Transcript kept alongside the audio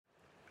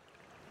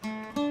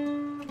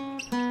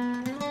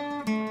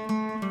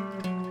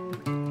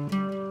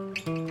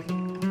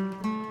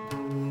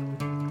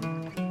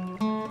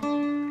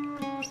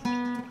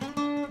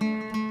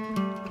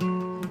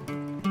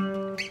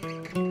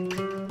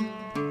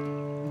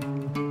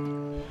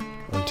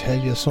tell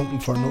you something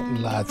for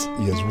nothing, lads.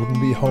 Yous wouldn't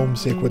be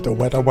homesick with the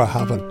weather we're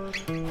having.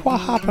 What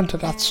happened to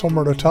that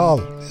summer at all?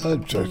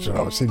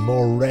 I've seen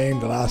more rain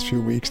the last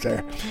few weeks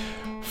there.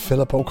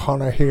 Philip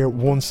O'Connor here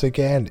once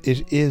again.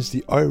 It is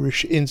the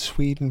Irish in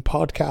Sweden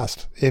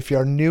podcast. If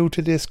you're new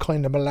to this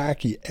kind of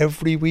malarkey,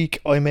 every week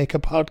I make a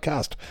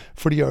podcast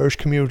for the Irish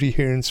community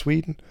here in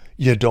Sweden.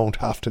 You don't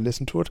have to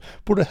listen to it,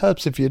 but it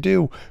helps if you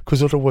do,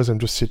 because otherwise I'm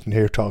just sitting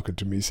here talking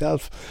to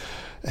myself.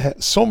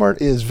 Summer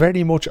is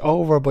very much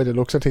over by the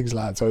looks of things,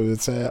 lads.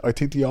 I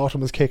think the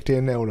autumn has kicked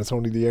in now and it's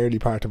only the early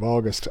part of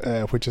August,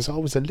 which is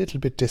always a little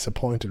bit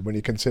disappointed when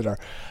you consider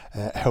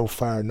how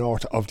far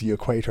north of the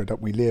equator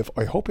that we live.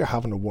 I hope you're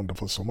having a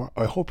wonderful summer.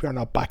 I hope you're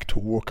not back to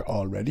work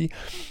already.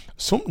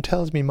 Something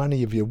tells me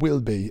many of you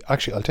will be.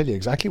 Actually, I'll tell you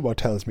exactly what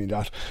tells me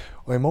that.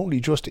 I'm only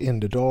just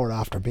in the door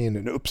after being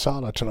in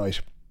Uppsala tonight,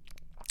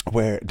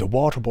 where the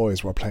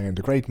Waterboys were playing.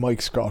 The great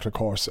Mike Scott, of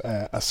course,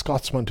 a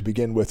Scotsman to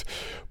begin with,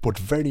 but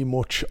very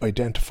much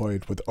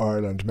identified with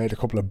Ireland, made a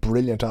couple of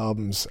brilliant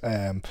albums,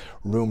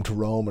 Room to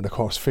Roam and of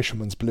course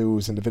Fisherman's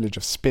Blues, in the village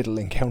of Spittle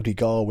in County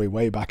Galway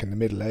way back in the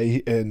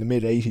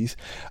mid-80s,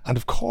 and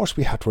of course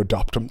we had to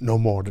adopt him no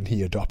more than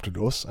he adopted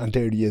us, and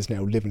there he is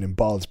now living in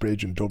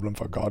Ballsbridge in Dublin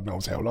for God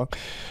knows how long.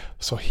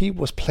 So he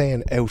was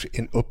playing out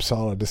in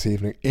Uppsala this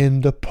evening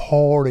in the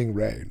pouring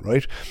rain,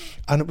 right?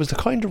 And it was the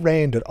kind of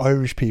rain that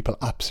Irish people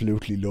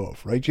absolutely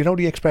love, right? You know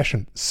the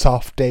expression,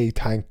 soft day,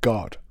 thank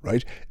God,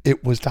 right?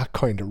 It was that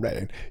kind of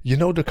rain. You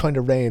know, the kind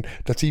of rain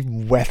that's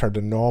even wetter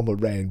than normal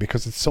rain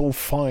because it's so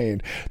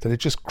fine that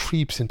it just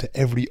creeps into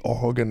every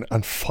organ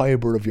and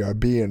fibre of your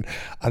being,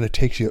 and it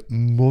takes you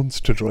months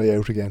to dry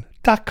out again.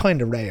 That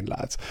kind of rain,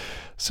 lads.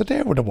 So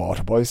there were the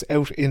Waterboys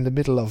out in the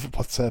middle of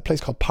what's a place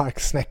called Park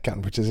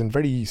Snäckan, which is in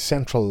very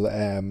central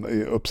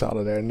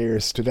Uppsala there, near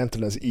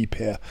Studenternas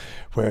IP,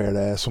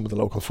 where some of the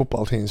local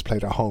football teams play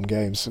their home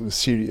games. It was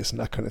serious and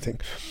that kind of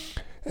thing.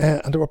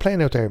 And they were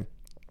playing out there.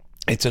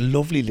 It's a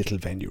lovely little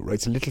venue, right?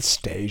 It's a little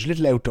stage,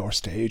 little outdoor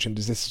stage, and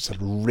there's this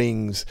sort of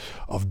rings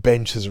of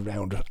benches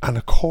around it, and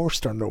of course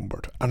they're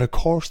numbered, and of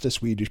course the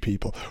Swedish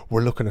people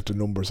were looking at the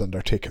numbers on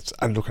their tickets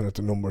and looking at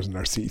the numbers on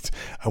their seats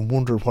and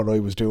wondering what I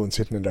was doing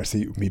sitting in their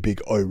seat with me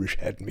big Irish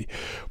head in me.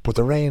 But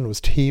the rain was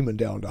teeming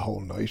down the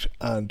whole night,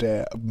 and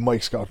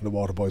Mike Scott and the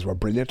Waterboys were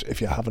brilliant. If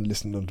you haven't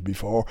listened to them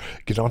before,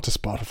 get onto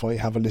Spotify,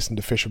 have a listen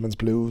to Fisherman's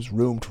Blues,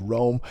 Room to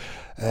Roam,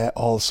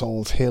 All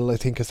Souls Hill, I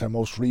think is their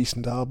most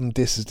recent album,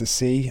 This Is the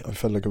Sea. I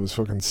felt like I was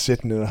fucking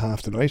sitting in it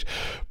half the night,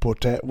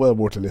 but well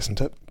worth a listen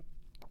to.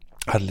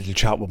 Had a little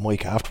chat with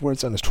Mike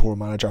afterwards and his tour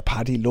manager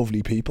Paddy,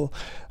 lovely people.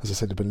 As I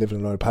said, they've been living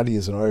in Ireland. Paddy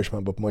is an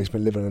Irishman, but Mike's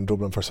been living in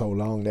Dublin for so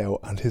long now,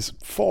 and his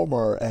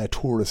former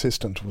tour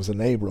assistant was a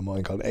neighbour of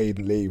mine called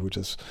Aidan Lee, which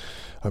is,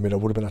 I mean, I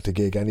would have been at the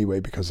gig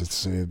anyway because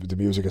it's the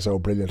music is so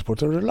brilliant, but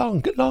there are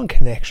long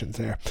connections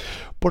there.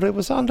 But I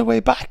was on the way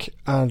back,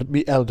 and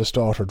my eldest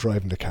daughter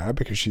driving the car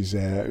because she's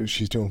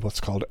doing what's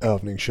called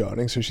evening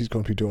shorting, so she's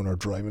going to be doing her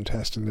driving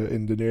test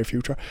in the near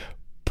future.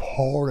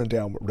 Pouring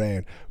down with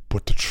rain,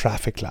 but the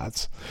traffic,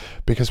 lads,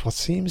 because what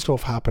seems to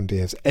have happened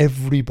is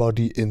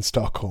everybody in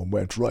Stockholm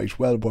went, right,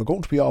 well, we're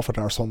going to be off at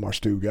our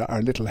sommarstuga,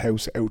 our little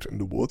house out in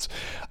the woods,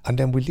 and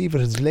then we leave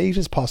it as late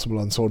as possible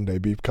on Sunday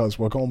because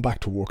we're going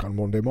back to work on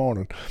Monday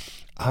morning.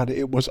 And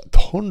it was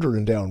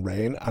thundering down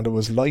rain, and it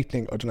was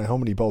lightning. I don't know how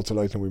many bolts of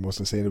lightning we must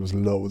have seen. It was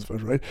loads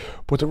of it, right?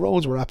 But the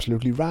roads were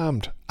absolutely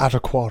rammed at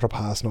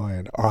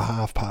 9:15 or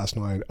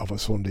 9:30 of a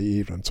Sunday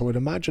evening. So I'd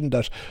imagine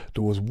that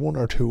there was one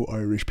or two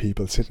Irish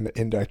people sitting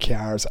in their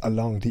cars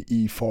along the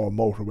E4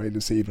 motorway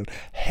this evening,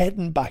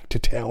 heading back to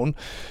town,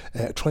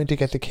 trying to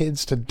get the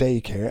kids to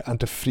daycare and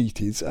to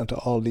fritids and to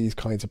all these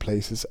kinds of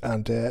places,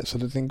 and so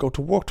that they can go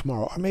to work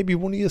tomorrow. Or maybe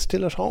one of you is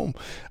still at home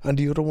and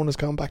the other one has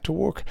gone back to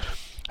work.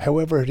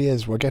 However it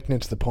is, we're getting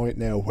into the point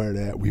now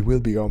where we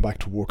will be going back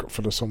to work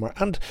for the summer,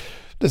 and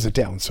there's a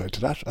downside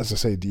to that. As I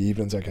say, the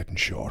evenings are getting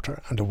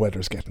shorter and the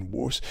weather's getting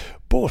worse,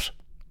 but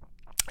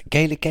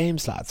Gaelic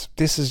games, lads.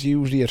 This is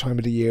usually a time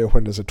of the year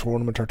when there's a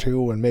tournament or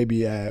two, and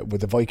maybe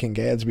with the Viking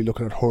Gaels be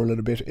looking at hurling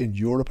a bit in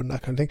Europe and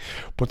that kind of thing.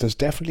 But there's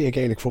definitely a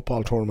Gaelic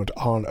football tournament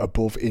on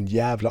above in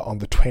Gävle on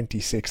the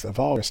 26th of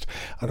August.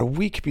 And a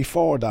week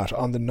before that,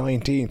 on the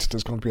 19th,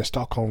 there's going to be a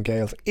Stockholm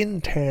Gaels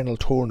internal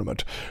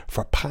tournament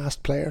for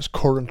past players,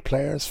 current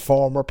players,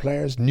 former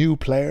players, new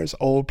players,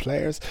 old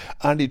players,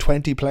 Andy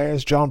 20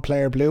 players, John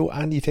Player Blue,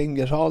 anything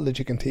at all that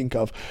you can think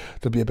of.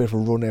 There'll be a bit of a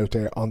run out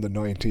there on the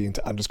 19th,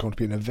 and there's going to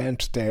be an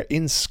event there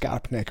in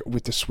Skarpnäck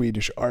with the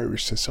Swedish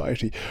Irish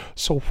Society.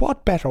 So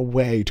what better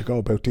way to go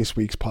about this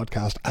week's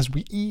podcast as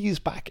we ease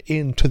back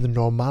into the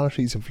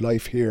normalities of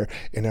life here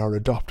in our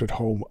adopted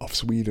home of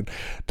Sweden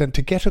than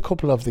to get a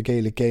couple of the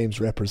Gaelic Games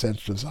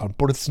representatives on.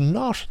 But it's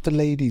not the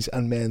ladies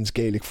and men's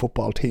Gaelic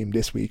football team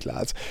this week,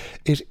 lads.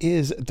 It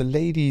is the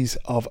ladies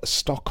of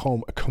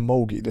Stockholm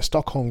Camógie, the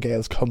Stockholm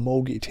Gaels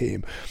Camógie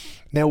team.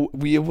 Now,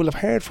 we will have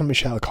heard from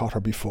Michelle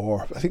Cotter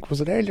before. I think, was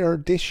it earlier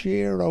this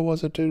year or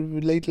was it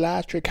late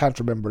last year? Can't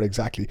remember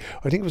exactly.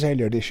 I think it was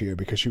earlier this year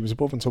because she was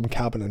above in some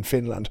cabin in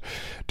Finland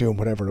doing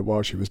whatever it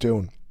was she was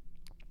doing.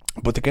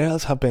 But the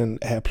girls have been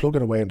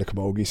plugging away in the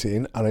Camógie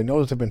scene, and I know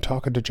that they've been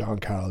talking to John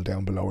Carroll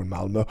down below in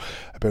Malmo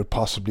about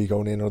possibly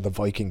going in under the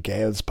Viking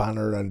Gales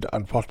banner and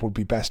what would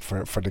be best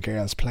for the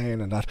girls playing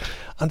and that.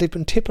 And they've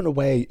been tipping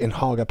away in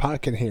Hague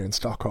Park in here in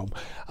Stockholm,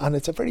 and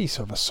it's a very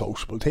sort of a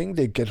sociable thing.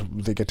 They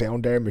get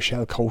down there,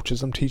 Michelle coaches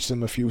them, teaches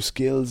them a few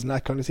skills and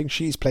that kind of thing.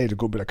 She's played a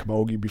good bit of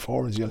Camógie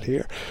before, as you'll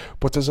hear,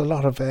 but there's a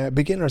lot of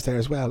beginners there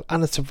as well,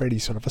 and it's a very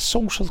sort of a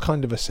social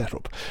kind of a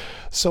setup.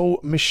 So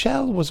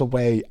Michelle was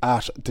away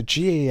at the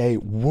GAA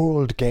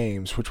World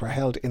Games, which were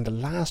held in the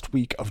last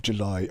week of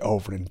July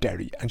over in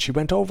Derry, and she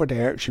went over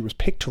there. She was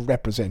picked to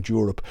represent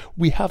Europe.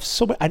 We have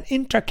an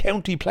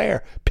inter-county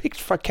player picked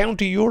for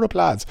County Europe,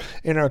 lads,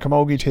 in our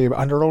Camógie team,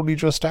 and they're only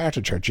just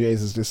started. Sure,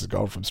 Jesus, this is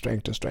going from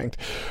strength to strength.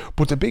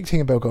 But the big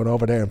thing about going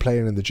over there and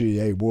playing in the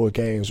GAA World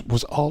Games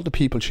was all the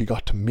people she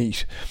got to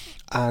meet.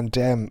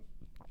 And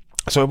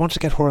so I wanted to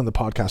get her on the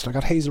podcast. I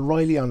got Hazel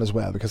Reilly on as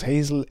well, because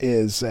Hazel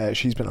is,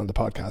 she's been on the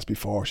podcast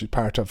before. She's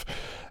part of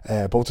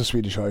both the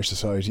Swedish Irish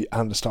Society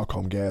and the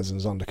Stockholm Camógie and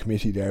is on the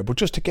committee there. But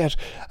just to get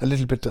a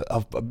little bit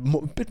of a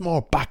bit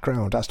more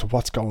background as to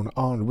what's going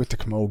on with the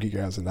Camógie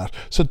girls and that.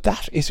 So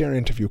that is our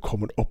interview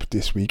coming up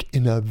this week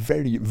in a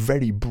very,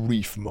 very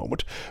brief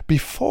moment.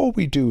 Before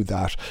we do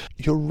that,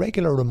 your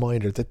regular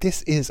reminder that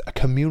this is a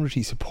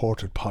community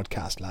supported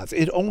podcast, lads.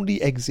 It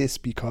only exists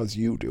because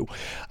you do.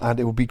 And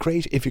it would be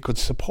great if you could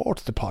support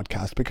the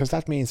podcast, because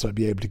that means I'll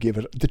be able to give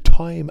it the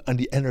time and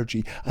the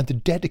energy and the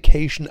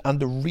dedication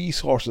and the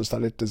resources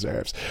that it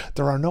deserves.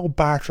 There are no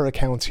barter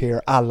accounts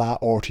here a la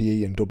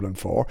RTE in Dublin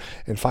 4.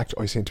 In fact,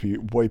 I seem to be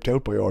wiped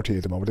out by RTE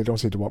at the moment. They don't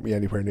seem to want me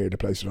anywhere near the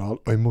place at all.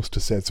 I must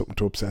have said something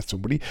to upset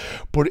somebody.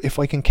 But if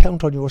I can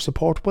count on your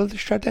support, well,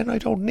 sure, then I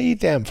don't need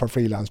them for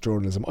freelance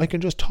journalism. I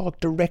can just talk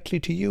directly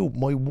to you,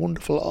 my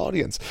wonderful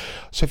audience.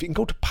 So if you can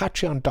go to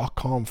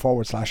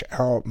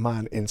patreon.com/Our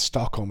Man in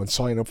Stockholm and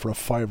sign up for a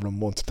 £5 a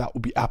month, that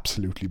would be absolutely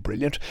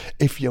brilliant.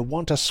 If you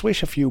want to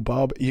swish a few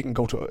bob, you can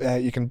go to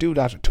you can do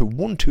that to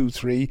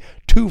 123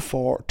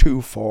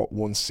 2424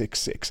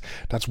 166.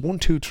 That's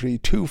 123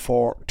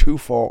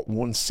 2424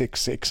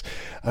 166,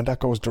 and that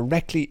goes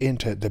directly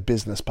into the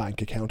business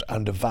bank account,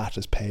 and the VAT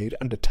is paid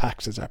and the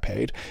taxes are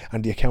paid,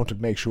 and the accountant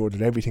makes sure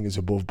that everything is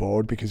above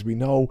board, because we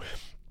know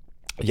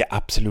you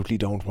absolutely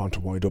don't want to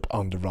wind up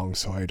on the wrong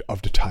side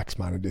of the tax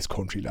man in this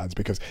country, lads,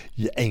 because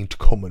you ain't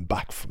coming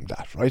back from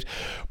that, right?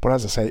 But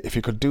as I say, if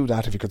you could do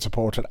that, if you could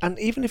support it, and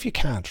even if you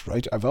can't,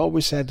 right, I've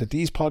always said that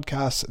these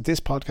podcasts,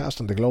 this podcast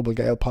and the Global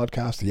Gale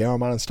podcast, the Our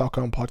Man in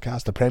Stockholm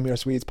podcast, the Premier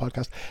Swedes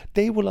podcast,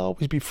 they will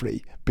always be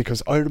free,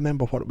 because I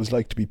remember what it was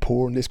like to be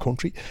poor in this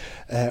country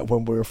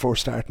when we were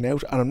first starting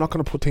out, and I'm not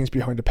going to put things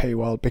behind a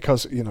paywall,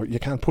 because, you know, you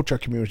can't put your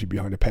community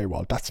behind a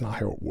paywall. That's not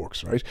how it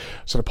works, right?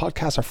 So the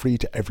podcasts are free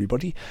to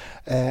everybody.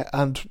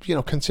 And, you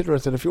know, consider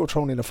it that if you're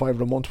throwing in a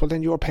 £5 a month, well,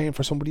 then you're paying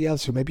for somebody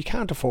else who maybe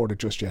can't afford it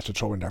just yet to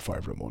throw in their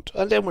 £5 a month.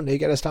 And then when they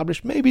get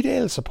established, maybe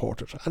they'll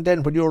support it. And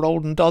then when you're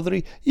old and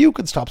dothery, you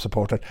can stop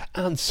supporting it,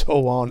 and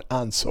so on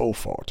and so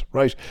forth.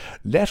 Right?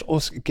 Let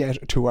us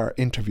get to our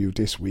interview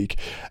this week.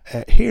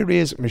 Here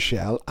is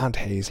Michelle and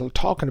Hazel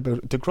talking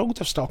about the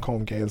growth of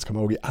Stockholm Gales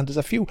Camógie, and there's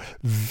a few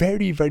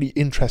very, very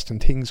interesting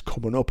things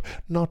coming up,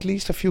 not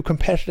least a few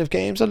competitive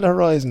games on the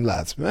horizon,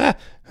 lads.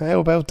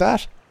 How about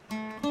that?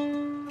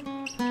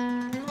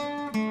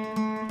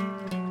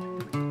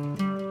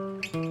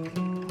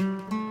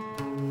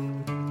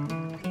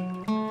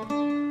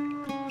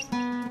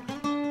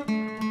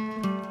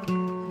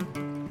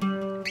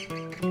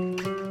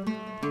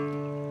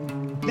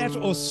 Let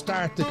us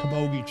start the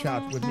Camógie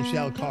chat with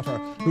Michelle Cotter,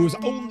 who is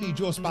only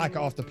just back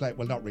off the plane.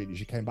 Well, not really.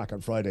 She came back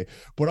on Friday,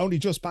 but only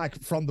just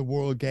back from the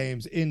World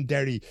Games in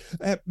Derry.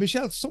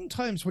 Michelle,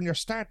 sometimes when you're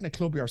starting a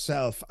club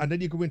yourself and then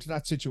you go into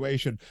that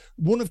situation,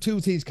 one of two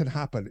things can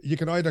happen. You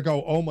can either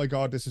go, oh my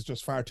God, this is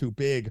just far too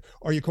big,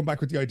 or you come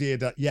back with the idea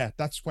that, yeah,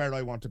 that's where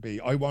I want to be.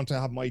 I want to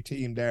have my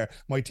team there,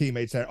 my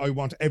teammates there. I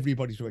want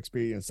everybody to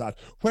experience that.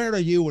 Where are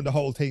you in the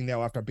whole thing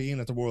now after being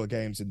at the World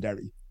Games in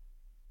Derry?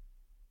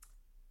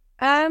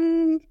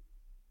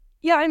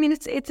 Yeah, I mean,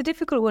 it's a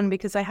difficult one,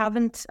 because I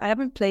haven't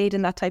played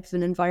in that type of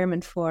an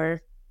environment for,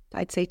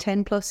 I'd say,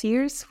 10 plus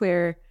years,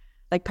 where,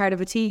 like, part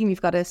of a team,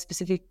 you've got a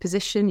specific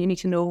position, you need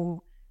to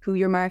know who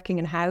you're marking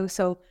and how.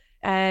 So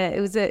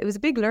it was a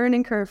big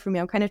learning curve for me.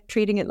 I'm kind of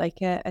treating it like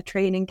a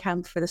training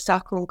camp for the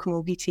Stockholm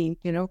Camógie team,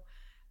 you know,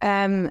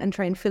 and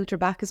try and filter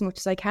back as much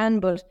as I can.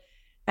 But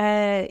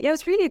yeah, it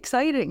was really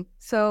exciting.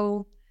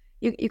 So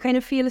you kind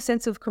of feel a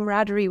sense of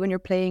camaraderie when you're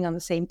playing on the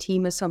same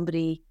team as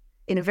somebody,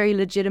 in a very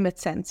legitimate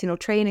sense. You know,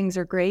 trainings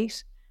are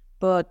great,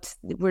 but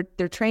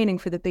they're training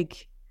for the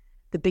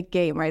big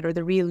game, right, or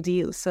the real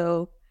deal.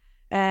 So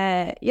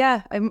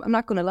yeah, I'm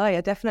not going to lie,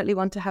 I definitely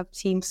want to have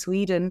Team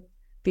Sweden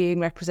being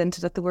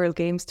represented at the World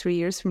Games 3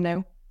 years from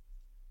now.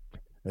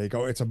 There you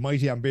go. It's a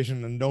mighty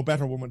ambition, and no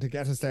better woman to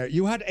get us there.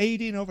 You had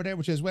Aideen over there,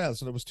 which as well,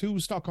 so there was 2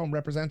 Stockholm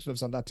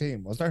representatives on that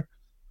team, was there?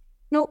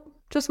 No,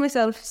 just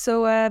myself.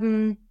 So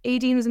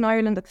Aideen was in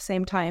Ireland at the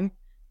same time.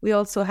 We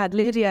also had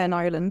Lydia in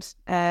Ireland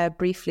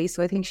briefly,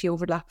 so I think she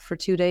overlapped for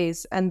 2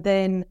 days. And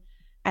then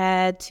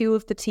 2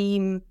 of the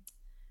team,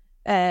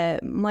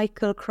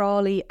 Michael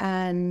Crawley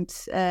and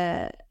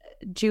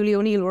Julie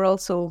O'Neill were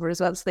also over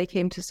as well, so they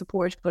came to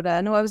support. But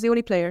no, I was the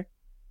only player.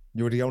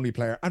 You were the only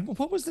player. And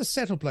what was the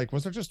setup like?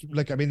 Was there just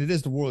like, I mean, it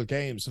is the World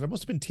Games, so there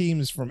must have been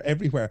teams from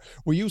everywhere.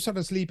 Were you sort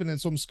of sleeping in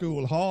some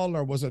school hall,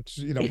 or was it,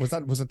 you know,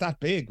 was it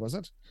that big? Was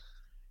it?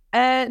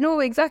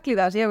 No, exactly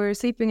that. Yeah, we were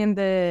sleeping in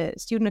the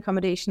student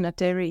accommodation at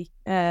Derry,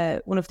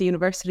 one of the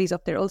universities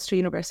up there, Ulster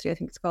University, I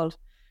think it's called.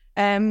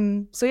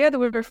 So yeah, there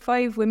were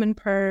 5 women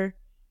per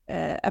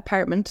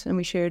apartment, and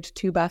we shared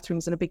 2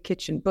 bathrooms and a big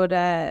kitchen. But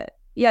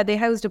yeah, they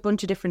housed a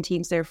bunch of different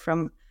teams there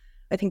from,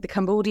 I think the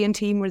Cambodian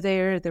team were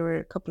there. There were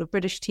a couple of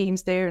British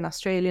teams there, an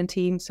Australian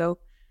team. So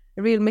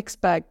a real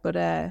mixed bag, but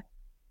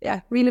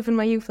yeah, reliving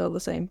my youth all the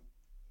same.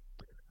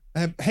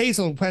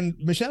 Hazel, when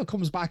Michelle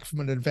comes back from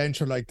an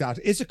adventure like that,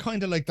 is it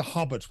kind of like The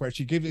Hobbit, where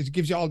she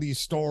gives you all these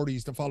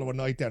stories to follow a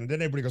night down, and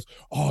then everybody goes,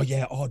 oh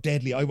yeah, oh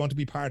deadly, I want to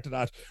be part of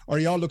that? Or are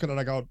you all looking at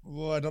it going,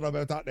 oh, I don't know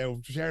about that now,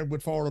 sharing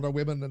with 4 other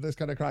women and this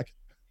kind of crack?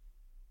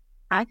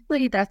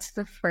 Actually, that's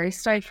the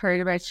first I've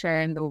heard about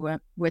sharing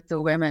with the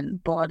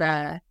women,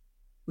 but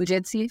we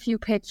did see a few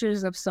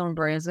pictures of some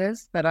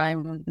bruises that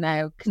I'm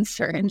now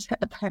concerned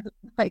about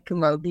my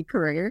camogie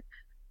career.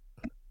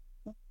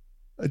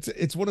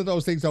 It's one of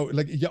those things though,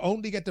 like you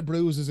only get the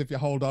bruises if you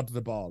hold on to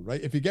the ball, right?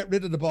 If you get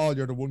rid of the ball,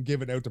 you're the one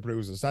giving out the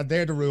bruises. And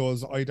they're the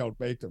rules. I don't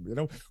make them, you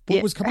know. But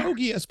yeah. Was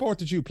camogie a sport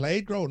that you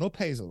played growing up,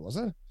 Hazel, was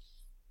it?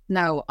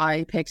 No,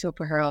 I picked up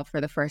a hurl for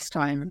the first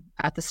time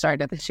at the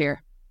start of this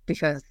year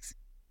because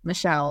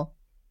Michelle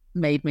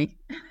made me,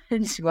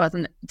 and she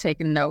wasn't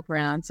taking no for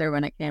an answer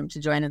when it came to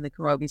joining the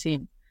camogie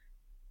team.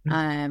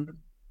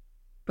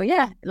 But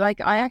yeah, like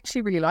I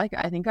actually really like it.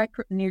 I think I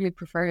nearly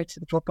prefer it to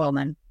the football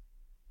now.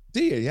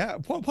 Do you? Yeah.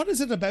 What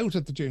is it about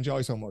it that you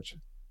enjoy so much?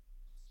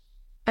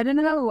 I don't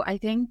know. I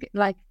think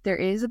like there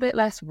is a bit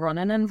less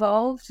running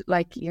involved.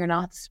 Like you're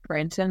not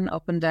sprinting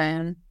up and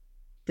down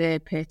the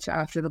pitch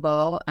after the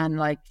ball, and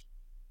like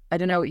I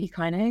don't know, you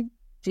kind of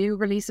do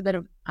release a bit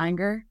of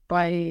anger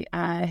by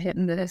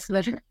hitting the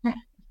sliotar.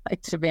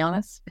 Like, to be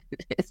honest,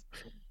 it's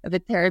a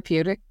bit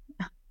therapeutic.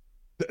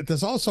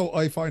 There's also,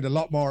 I find, a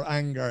lot more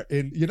anger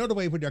in, you know, the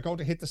way when you're going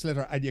to hit the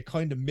sliotar and you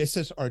kind of miss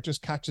it or it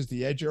just catches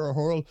the edge of your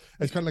hurl.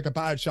 It's kind of like a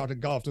bad shot in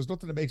golf. There's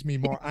nothing that makes me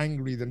more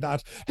angry than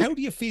that. How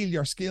do you feel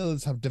your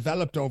skills have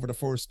developed over the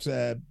first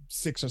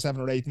 6 or 7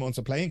 or 8 months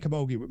of playing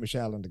camogie with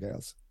Michelle and the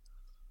girls?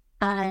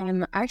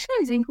 Actually,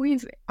 I think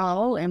we've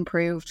all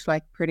improved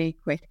like pretty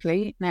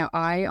quickly. Now,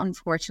 I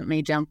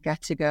unfortunately don't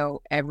get to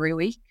go every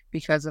week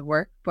because of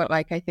work, but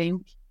like I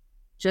think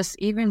just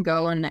even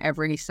going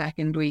every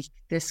second week,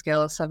 the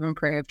skills have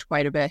improved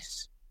quite a bit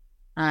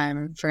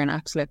for an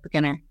absolute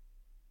beginner.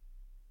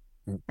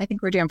 I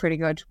think we're doing pretty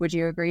good. Would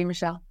you agree,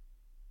 Michelle?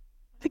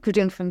 I think we're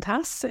doing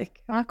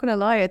fantastic. I'm not going to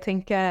lie. I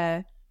think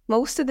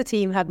most of the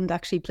team hadn't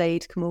actually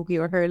played camogie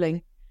or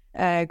hurling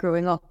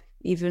growing up,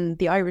 even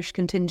the Irish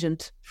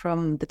contingent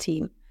from the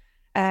team.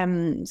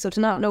 So to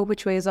not know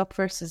which way is up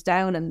versus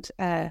down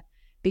and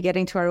be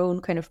getting to our own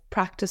kind of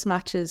practice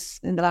matches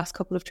in the last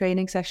couple of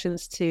training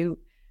sessions to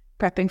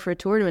prepping for a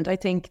tournament, I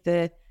think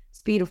the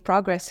speed of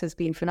progress has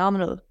been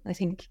phenomenal. I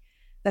think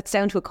that's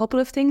down to a couple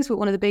of things, but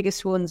one of the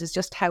biggest ones is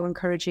just how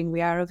encouraging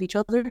we are of each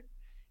other.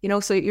 You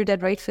know, so you're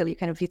dead right, Phil. You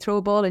throw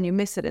a ball and you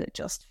miss it and it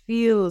just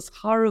feels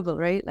horrible,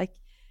 right? Like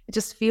it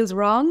just feels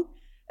wrong.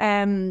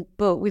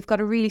 But we've got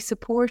a really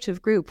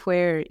supportive group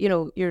where, you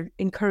know, you're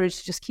encouraged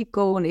to just keep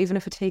going, even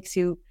if it takes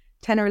you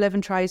 10 or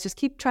 11 tries, just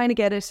keep trying to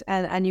get it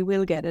and you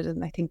will get it.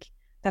 And I think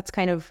that's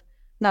kind of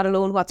not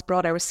alone what's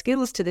brought our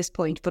skills to this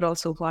point, but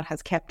also what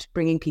has kept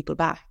bringing people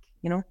back,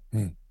 you know?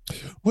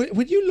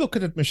 When you look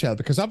at it, Michelle,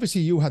 because obviously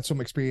you had some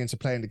experience of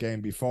playing the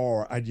game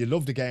before and you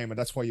love the game and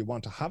that's why you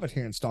want to have it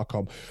here in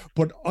Stockholm.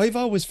 But I've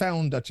always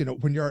found that, you know,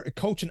 when you're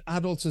coaching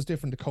adults is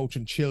different to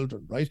coaching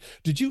children, right?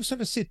 Did you sort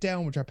of sit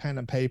down with your pen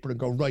and paper and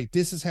go, right,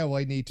 this is how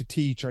I need to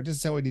teach or this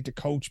is how I need to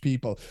coach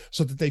people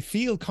so that they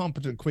feel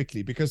competent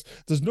quickly? Because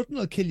there's nothing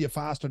that'll kill you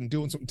faster than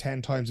doing something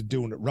 10 times and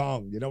doing it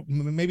wrong. You know,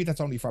 maybe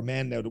that's only for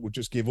men now that would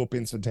just give up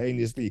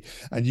instantaneously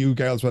and you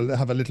girls will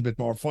have a little bit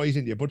more fight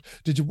in you. But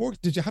did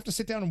you have to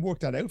sit down and work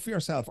that out for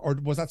yourself, or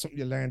was that something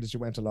you learned as you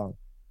went along?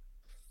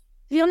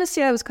 To be honest,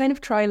 yeah, it was kind of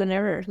trial and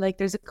error. Like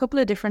there's a couple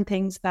of different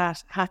things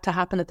that had to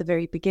happen at the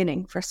very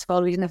beginning. First of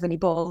all, we didn't have any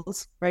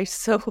balls, right?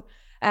 So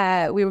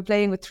we were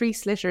playing with 3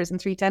 sliotars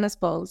and 3 tennis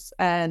balls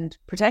and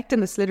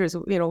protecting the sliotars,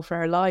 you know, for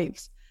our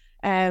lives.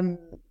 So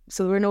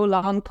there were no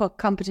long puck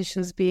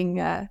competitions being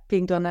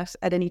done at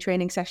any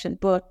training session,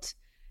 but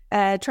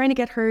trying to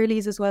get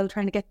hurleys as well,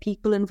 trying to get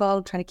people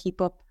involved, trying to keep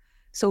up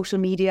social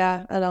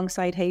media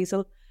alongside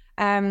Hazel.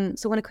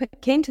 So when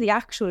it came to the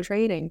actual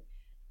training,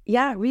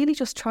 yeah, really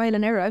just trial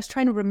and error. I was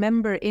trying to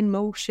remember in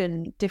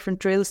motion different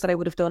drills that I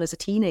would have done as a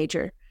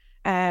teenager,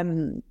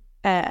 and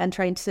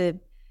trying to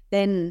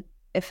then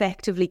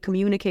effectively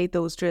communicate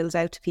those drills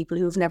out to people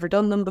who have never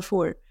done them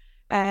before.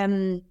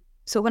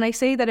 So when I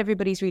say that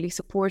everybody's really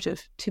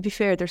supportive, to be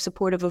fair, they're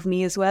supportive of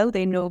me as well.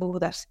 They know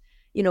that,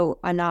 you know,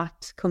 I'm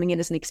not coming in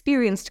as an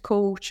experienced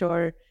coach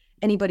or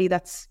anybody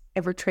that's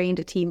ever trained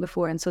a team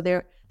before, and so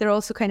they're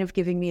also kind of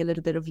giving me a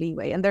little bit of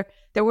leeway. And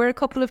there were a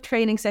couple of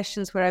training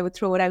sessions where I would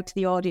throw it out to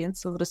the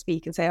audience, so to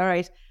speak, and say, all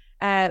right,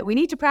 we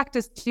need to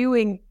practice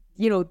doing,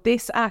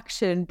 this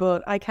action,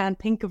 but I can't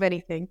think of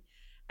anything.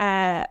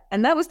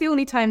 And that was the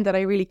only time that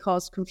I really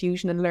caused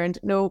confusion and learned,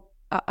 no,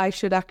 I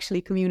should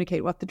actually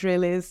communicate what the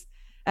drill is,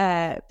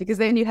 because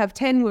then you have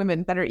 10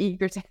 women that are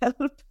eager to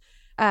help.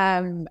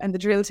 And the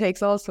drill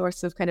takes all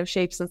sorts of kind of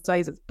shapes and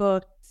sizes.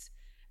 But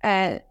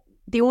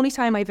the only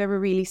time I've ever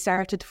really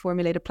started to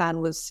formulate a plan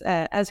was,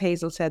 as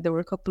Hazel said, there were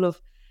a couple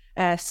of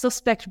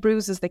suspect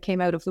bruises that came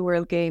out of the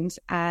World Games,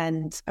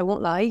 and I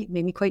won't lie, it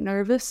made me quite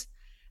nervous.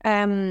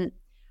 I'm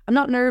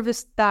not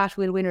nervous that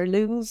we'll win or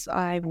lose.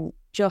 I'm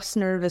just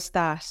nervous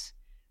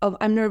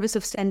I'm nervous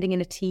of sending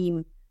in a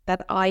team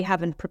that I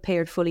haven't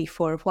prepared fully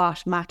for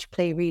what match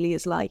play really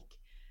is like.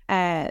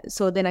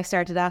 So then I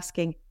started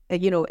asking,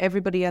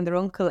 everybody and their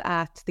uncle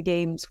at the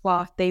games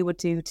what they would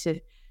do to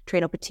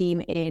train up a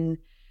team in,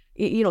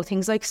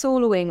 things like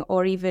soloing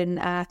or even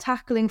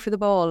tackling for the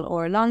ball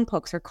or long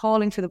pucks or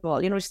calling for the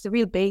ball, just the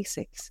real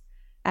basics.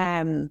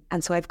 And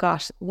so I've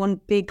got one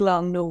big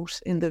long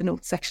note in the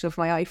notes section of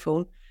my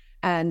iPhone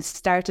and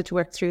started to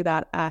work through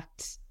that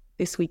at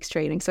this week's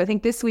training. So I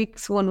think this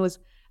week's one was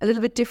a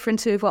little bit different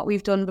to what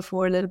we've done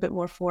before, a little bit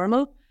more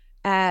formal,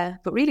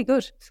 but really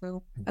good.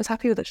 So I was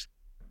happy with it.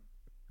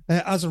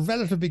 As a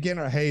relative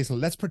beginner, Hazel,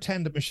 let's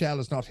pretend that Michelle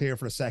is not here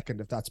for a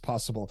second, if that's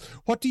possible.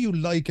 What do you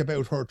like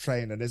about her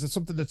training? Is it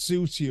something that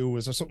suits you?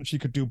 Is there something she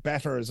could do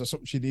better? Is there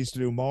something she needs to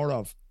do more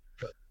of?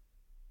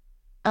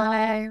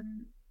 I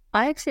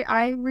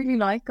really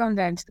like going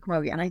down to the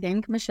Camógie, and I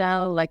think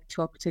Michelle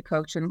took to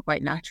coaching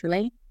quite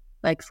naturally,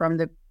 from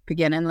the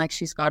beginning.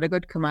 She's got a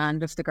good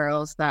command of the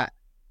girls that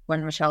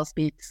when Michelle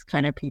speaks,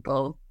 kind of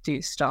people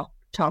do stop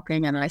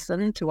talking and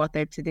listen to what they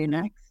have to do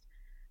next.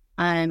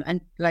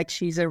 And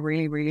she's a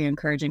really, really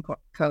encouraging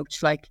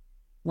coach.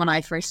 When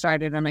I first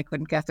started and I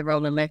couldn't get the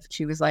roll and lift,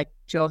 she was like,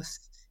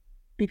 just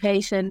be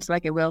patient.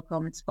 It will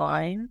come. It's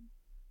fine.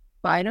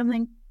 But I don't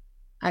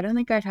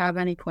think I'd have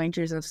any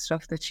pointers of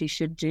stuff that she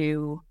should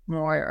do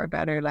more or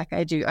better.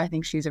 I do. I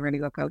think she's a really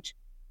good coach.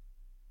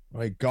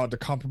 My God, the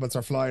compliments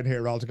are flying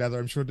here altogether.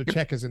 I'm sure the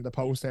check is in the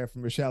post there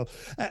from Michelle.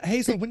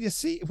 Hazel, when you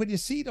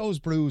see those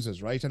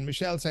bruises, right, and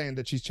Michelle saying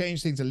that she's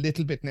changed things a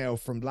little bit now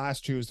from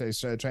last Tuesday's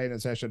training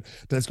session,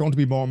 that it's going to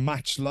be more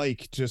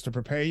match-like just to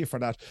prepare you for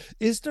that.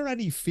 Is there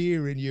any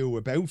fear in you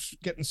about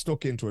getting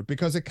stuck into it?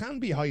 Because it can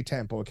be high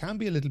tempo, it can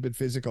be a little bit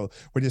physical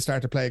when you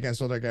start to play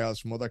against other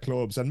girls from other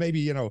clubs, and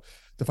maybe,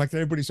 the fact that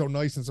everybody's so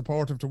nice and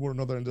supportive to one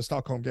another in the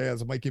Stockholm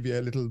Gales, it might give you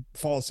a little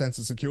false sense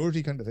of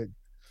security kind of thing.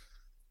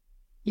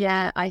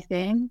 Yeah, I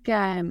think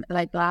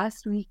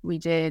last week we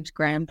did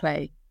ground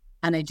play,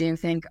 and I do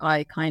think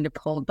I kind of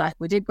pulled back.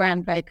 We did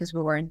ground play because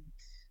we weren't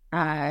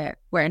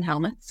wearing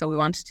helmets, so we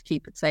wanted to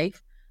keep it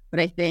safe. But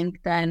I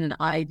think then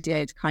I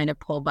did kind of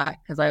pull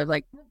back because I was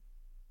like,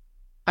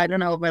 I don't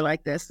know if I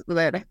like this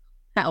without a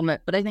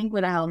helmet, but I think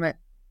with a helmet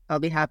I'll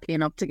be happy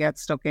enough to get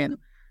stuck in.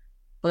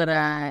 But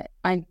I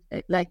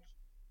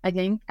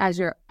think as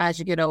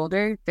you get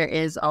older, there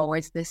is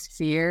always this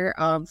fear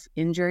of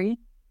injury.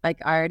 I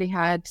already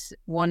had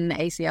one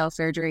ACL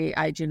surgery.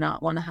 I do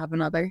not want to have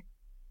another.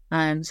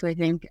 So I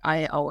think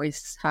I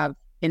always have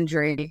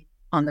injury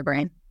on the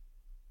brain.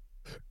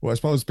 Well, I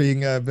suppose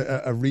being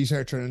a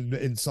researcher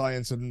in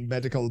science and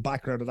medical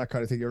background and that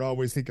kind of thing, you're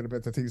always thinking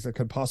about the things that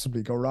could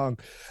possibly go wrong.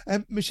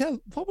 Michelle,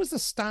 what was the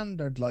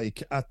standard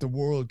like at the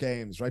World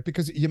Games, right?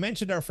 Because you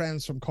mentioned our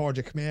friends from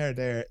Cotter and Hazel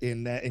there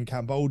in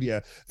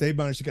Cambodia. They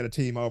managed to get a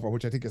team over,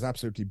 which I think is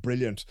absolutely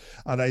brilliant.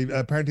 And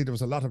apparently there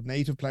was a lot of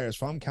native players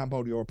from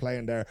Cambodia who were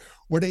playing there.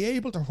 Were they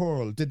able to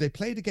hurl? Did they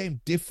play the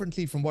game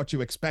differently from what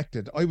you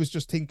expected? I was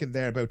just thinking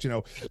there about,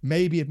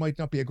 maybe it might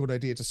not be a good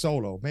idea to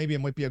solo. Maybe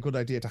it might be a good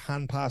idea to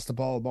hand pass the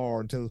ball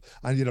more to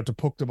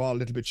puck the ball a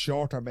little bit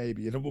shorter.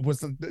 Maybe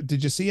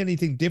did you see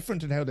anything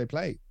different in how they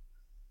play?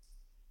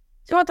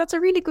 So that's a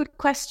really good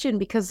question,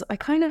 because I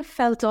kind of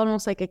felt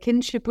almost like a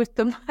kinship with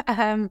them.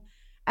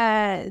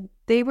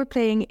 They were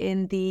playing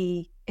in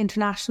the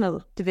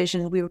international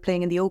division, we were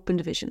playing in the open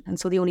division, and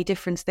so the only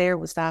difference there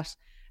was that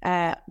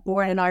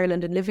born in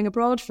Ireland and living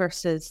abroad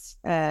versus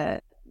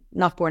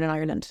not born in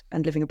Ireland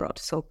and living abroad.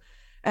 So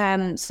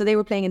they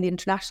were playing in the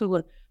international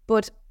one,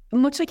 but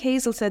much like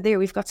Hazel said there,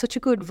 we've got such a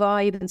good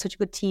vibe and such a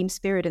good team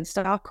spirit in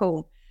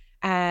Stockholm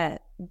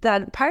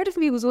that part of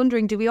me was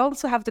wondering, do we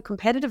also have the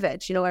competitive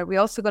edge? Are we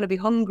also going to be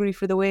hungry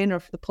for the win or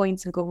for the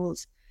points and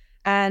goals?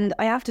 And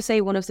I have to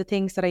say, one of the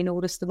things that I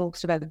noticed the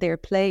most about their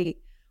play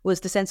was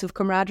the sense of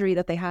camaraderie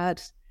that they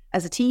had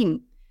as a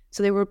team.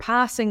 So they were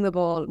passing the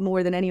ball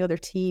more than any other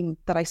team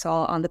that I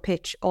saw on the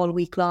pitch all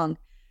week long,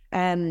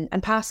 and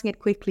passing it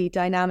quickly,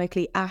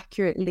 dynamically,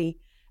 accurately,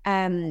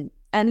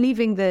 and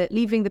leaving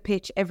the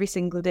pitch every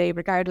single day,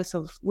 regardless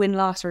of win,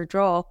 loss or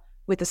draw,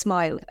 with a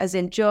smile, as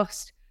in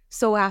just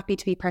so happy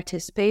to be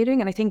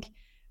participating. And I think,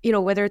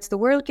 whether it's the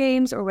World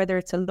Games or whether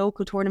it's a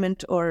local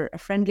tournament or a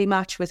friendly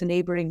match with a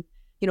neighbouring,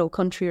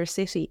 country or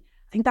city,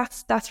 I think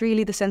that's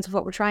really the sense of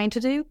what we're trying to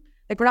do.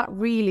 We're not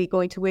really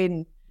going to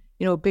win,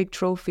 big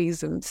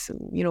trophies and,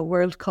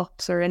 World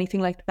Cups or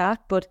anything like that,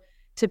 but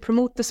to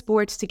promote the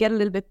sport, to get a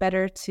little bit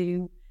better,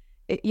 to,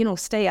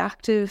 stay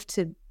active,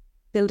 to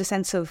build a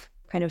sense of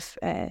kind of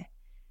a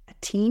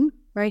team,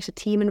 right? A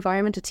team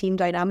environment, a team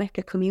dynamic,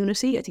 a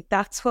community. I think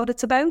that's what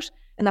it's about.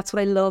 And that's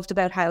what I loved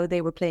about how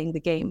they were playing the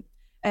game.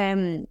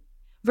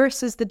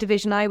 Versus the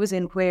division I was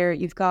in, where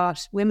you've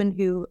got women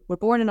who were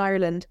born in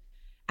Ireland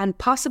and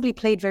possibly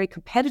played very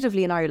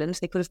competitively in Ireland.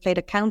 They could have played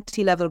at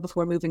county level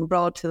before moving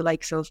abroad to the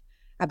likes of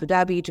Abu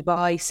Dhabi,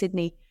 Dubai,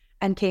 Sydney,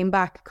 and came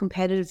back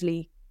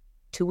competitively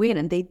to win.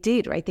 And they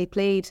did, right? They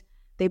played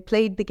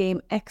the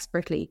game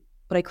expertly,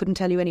 but I couldn't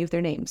tell you any of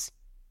their names,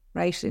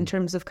 right? In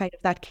terms of kind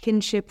of that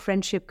kinship,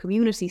 friendship,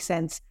 community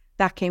sense,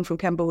 that came from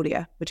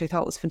Cambodia, which I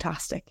thought was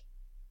fantastic.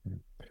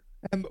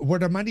 Were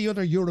there many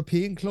other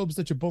European clubs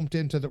that you bumped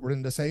into that were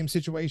in the same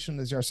situation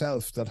as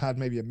yourself, that had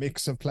maybe a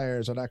mix of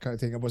players or that kind of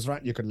thing? And was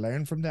that you could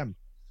learn from them?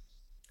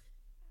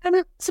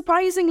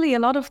 Surprisingly, a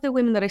lot of the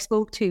women that I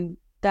spoke to,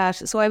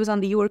 so I was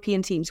on the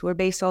European teams who were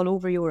based all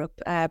over Europe,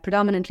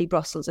 predominantly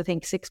Brussels. I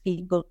think 6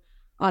 people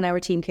on our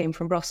team came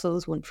from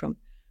Brussels, one from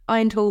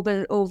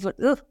Eindhoven,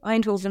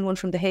 one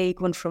from The Hague,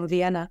 one from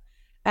Vienna.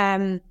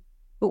 But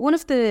one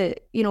of the,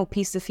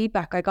 pieces of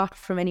feedback I got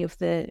from any of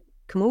the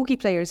Camógie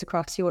players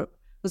across Europe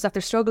was that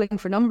they're struggling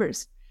for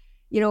numbers.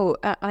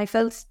 I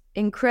felt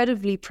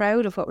incredibly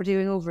proud of what we're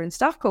doing over in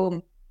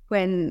Stockholm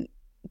when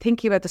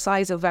thinking about the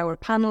size of our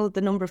panel,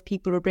 the number of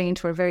people we're bringing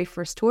to our very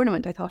first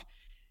tournament. I thought,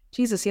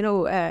 Jesus,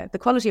 the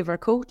quality of our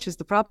coach is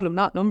the problem,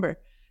 not number.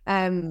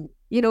 I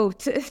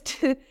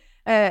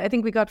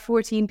think we got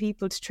 14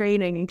 people to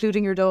training,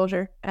 including your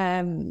daughter,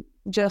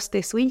 just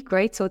this week,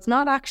 right? So it's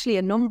not actually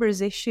a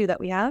numbers issue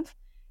that we have.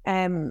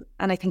 And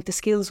I think the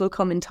skills will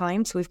come in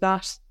time. So we've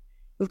got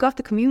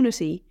the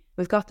community,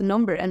 we've got the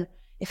number. And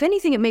if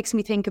anything, it makes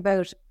me think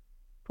about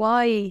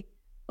why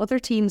other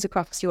teams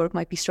across Europe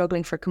might be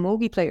struggling for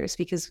Camógie players,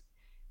 because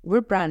we're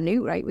brand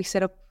new, right? We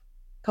set up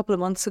a couple of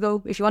months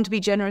ago. If you want to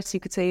be generous, you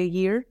could say a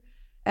year.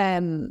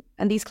 And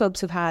these clubs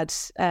have had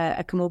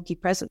a Camógie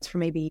presence for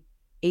maybe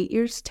 8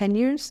 years, 10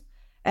 years,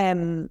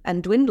 and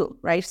dwindle,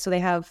 right? So they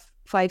have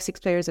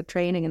 5-6 players at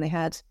training and they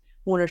had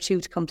 1 or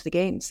 2 to come to the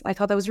games. I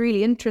thought that was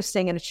really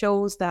interesting, and it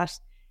shows that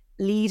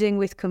leading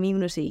with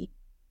community,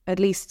 at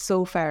least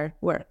so far,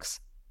 works.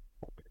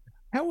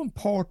 How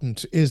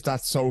important is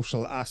that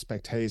social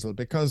aspect, Hazel?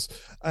 Because,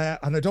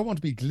 and I don't want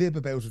to be glib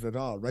about it at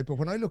all, right? But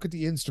when I look at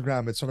the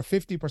Instagram, it's sort of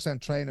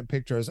 50% training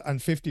pictures and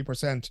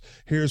 50%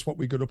 here's what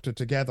we got up to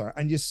together.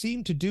 And you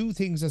seem to do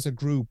things as a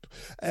group,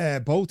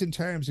 both in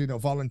terms,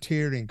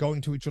 volunteering,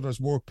 going to each other's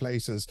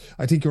workplaces.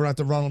 I think you were at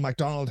the Ronald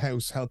McDonald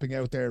House helping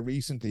out there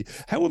recently.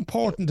 How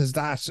important is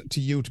that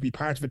to you, to be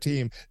part of a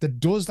team that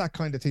does that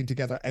kind of thing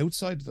together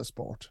outside of the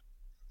sport?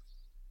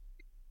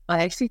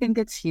 I actually think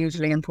it's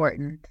hugely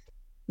important.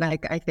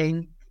 I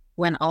think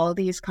when all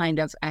these kind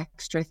of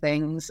extra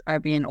things are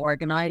being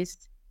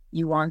organized,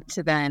 you want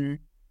to then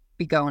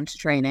be going to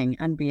training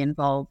and be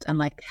involved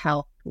and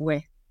help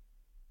with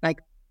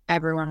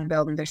everyone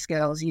building their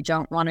skills. You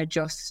don't want to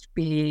just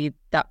be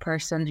that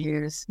person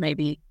who's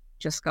maybe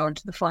just going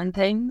to the fun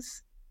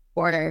things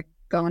or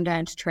going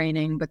down to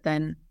training, but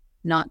then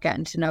not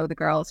getting to know the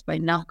girls by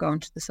not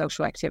going to the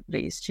social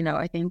activities.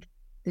 I think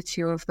the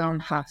two of them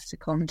have to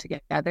come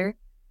together.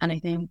 And I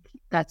think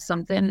that's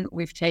something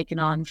we've taken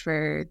on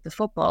for the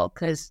football,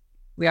 because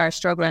we are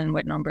struggling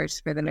with numbers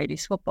for the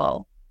ladies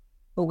football,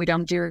 but we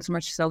don't do as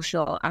much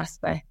social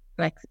aspect,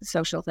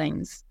 social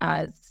things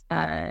as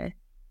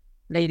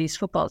ladies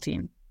football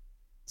team.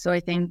 So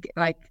I think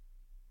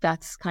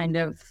that's kind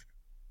of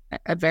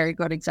a very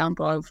good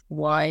example of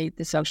why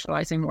the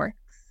socializing works,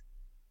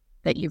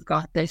 that you've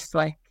got this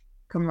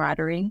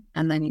camaraderie,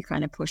 and then you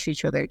kind of push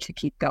each other to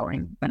keep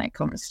going when it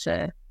comes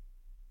to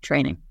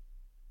training.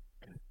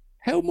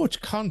 How much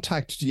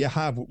contact do you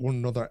have with one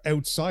another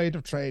outside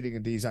of training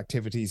in these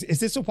activities? Is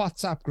this a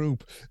WhatsApp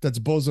group that's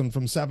buzzing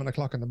from 7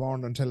 o'clock in the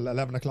morning until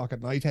 11 o'clock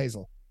at night,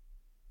 Hazel?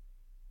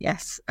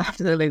 Yes,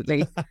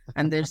 absolutely.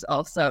 And there's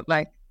also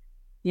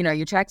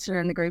you text her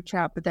in the group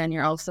chat, but then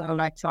you're also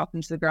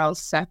talking to the girls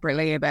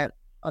separately about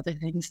other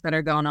things that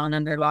are going on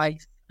in their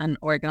life and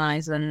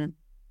organising,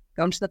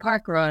 going to the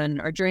park run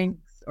or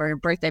drinks or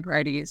birthday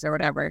parties or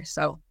whatever.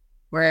 So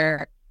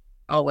we're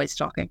always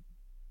talking.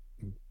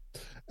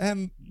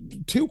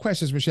 2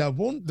 questions, Michelle.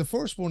 The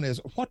first one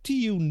is, what do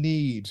you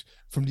need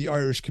from the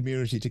Irish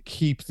community to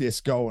keep this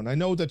going? I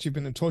know that you've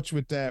been in touch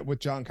with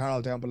John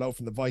Carroll down below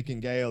from the Viking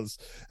Gales.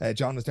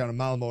 John is down in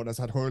Malmo and has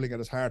had hurling at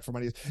his heart for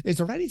many years. Is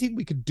there anything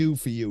we could do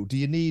for you? Do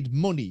you need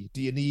money?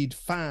 Do you need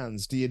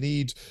fans? Do you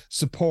need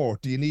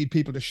support? Do you need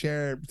people to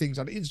share things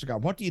on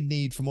Instagram? What do you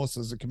need from us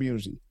as a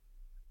community?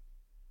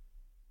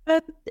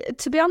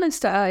 To be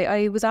honest,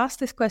 I was asked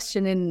this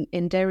question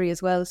in Derry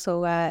as well.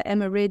 So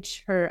Emma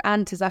Ridge, her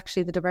aunt, is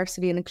actually the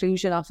Diversity and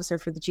Inclusion Officer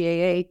for the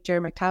GAA,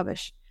 Ger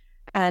McTavish,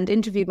 and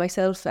interviewed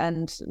myself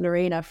and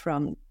Lorena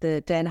from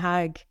the Den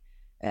Hague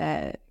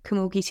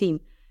Camógie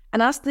team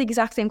and asked the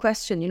exact same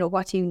question,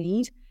 what do you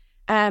need?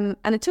 And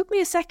it took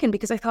me a second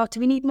because I thought, do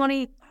we need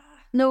money?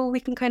 no, we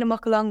can kind of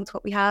muck along with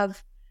what we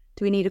have.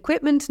 Do we need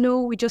equipment?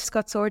 No, we just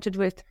got sorted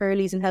with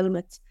hurleys and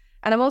helmets.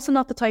 And I'm also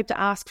not the type to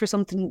ask for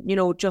something,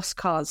 just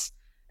cause.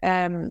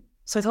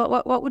 So I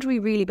thought, what would we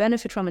really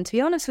benefit from? And to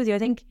be honest with you, I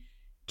think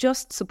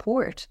just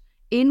support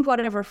in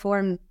whatever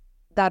form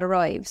that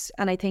arrives.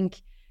 And I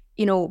think,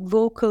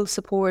 vocal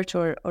support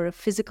or a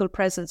physical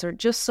presence or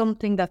just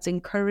something that's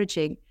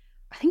encouraging,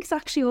 I think it's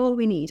actually all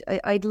we need.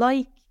 I'd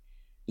like,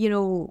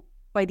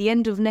 by the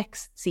end of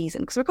next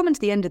season, because we're coming to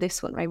the end of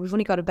this one, right? We've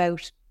only got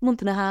about a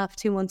month and a half,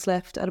 2 months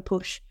left at a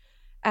push.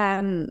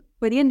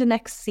 By the end of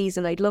next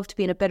season, I'd love to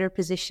be in a better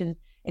position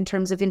in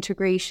terms of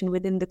integration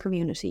within the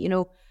community.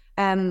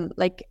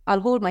 I'll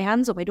hold my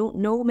hands up. I don't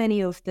know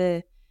many of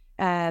the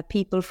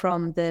people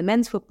from the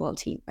men's football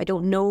team. I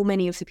don't know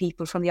many of the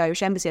people from the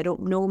Irish Embassy. I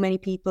don't know many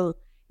people,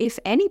 if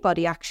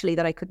anybody actually,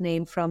 that I could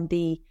name from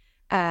the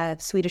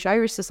Swedish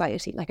Irish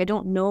Society. I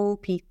don't know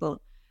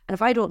people. And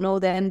if I don't know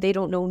them, they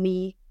don't know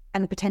me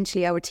and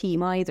potentially our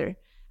team either.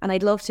 And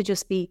I'd love to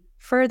just be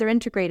further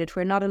integrated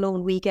where not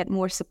alone we get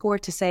more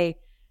support to say,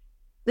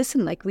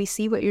 listen, we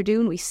see what you're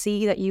doing. We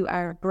see that you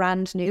are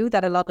brand new,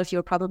 that a lot of you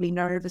are probably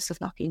nervous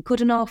of not being good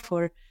enough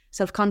or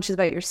self-conscious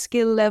about your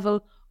skill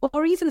level,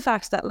 or even the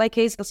fact that, like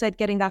Hazel said,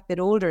 getting that bit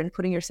older and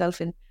putting yourself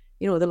in,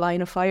 the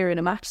line of fire in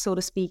a match, so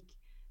to speak.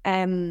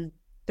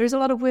 There's a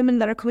lot of women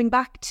that are coming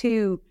back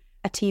to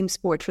a team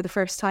sport for the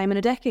first time in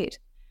a decade,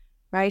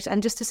 right?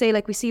 And just to say,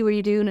 we see what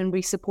you're doing and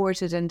we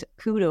support it and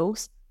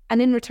kudos.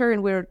 And in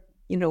return, we're,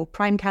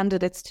 prime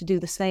candidates to do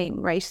the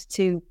same, right?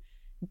 To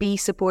be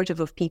supportive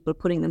of people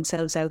putting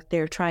themselves out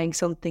there, trying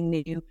something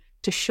new,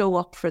 to show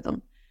up for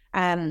them.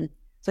 So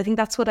I think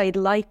that's what I'd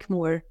like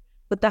more,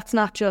 but that's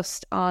not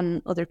just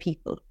on other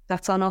people.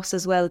 That's on us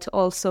as well to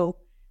also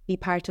be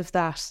part of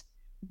that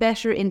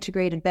better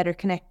integrated, better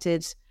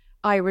connected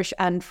Irish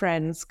and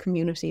friends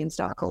community in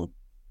Stockholm.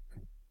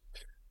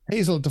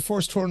 Hazel, the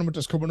first tournament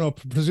is coming up.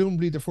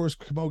 Presumably the first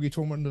Camógie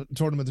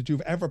tournament that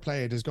you've ever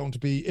played is going to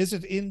be, is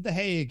it in The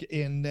Hague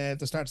in the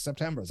start of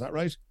September? Is that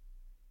right?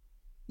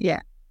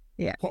 Yeah.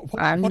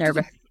 I'm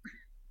nervous.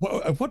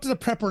 What do the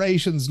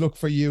preparations look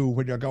for you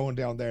when you're going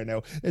down there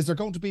now? Is there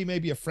going to be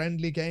maybe a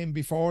friendly game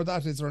before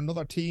that? Is there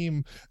another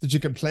team that you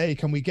can play?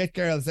 Can we get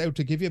girls out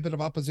to give you a bit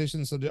of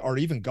opposition, or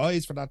even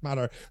guys for that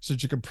matter, so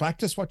that you can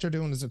practice what you're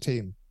doing as a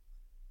team?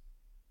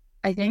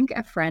 I think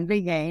a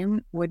friendly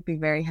game would be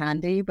very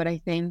handy, but I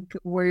think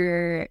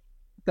we're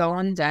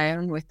going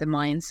down with the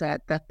mindset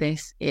that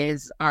this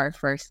is our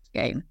first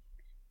game,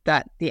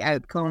 that the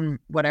outcome,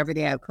 whatever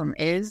the outcome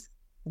is,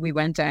 we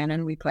went down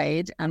and we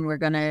played, and we're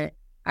going to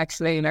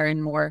actually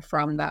learn more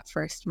from that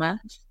first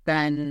match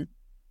than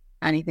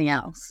anything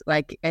else.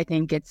 I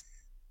think it's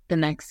the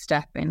next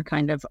step in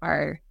kind of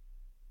our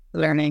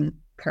learning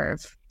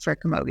curve for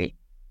Camógie.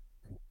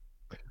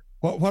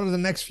 What are the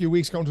next few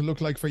weeks going to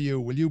look like for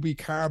you? Will you be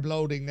carb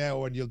loading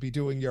now and you'll be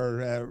doing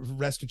your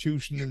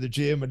restitution in the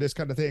gym and this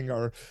kind of thing,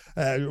 or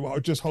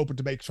just hoping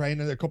to make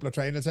a couple of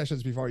training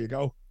sessions before you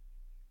go?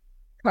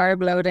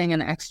 Carb loading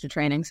and extra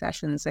training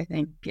sessions, I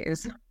think,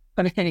 is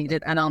what I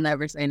needed, and I'll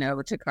never say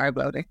no to carb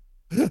loading.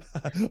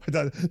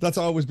 That's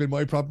always been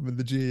my problem in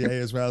the GAA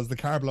as well, as the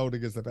carb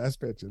loading is the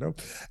best bit,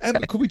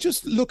 Could we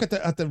just look at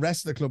the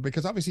rest of the club,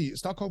 because obviously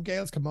Stockholm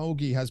Gales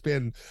Camógie has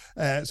been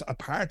a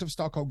part of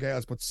Stockholm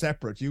Gales but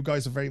separate. You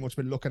guys have very much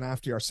been looking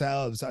after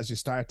yourselves as you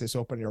start this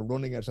up and you're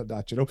running it and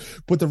that,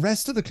 but the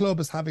rest of the club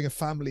is having a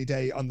family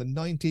day on the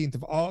 19th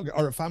of August,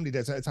 or a family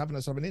day, so it's having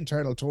a sort of an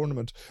internal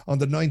tournament on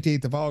the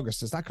 19th of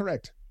August. Is that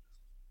correct?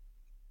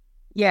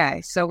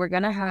 Yeah, so we're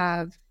gonna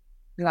have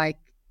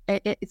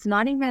it's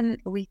not even,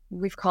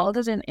 we've called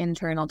it an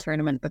internal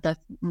tournament, but that's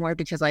more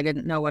because I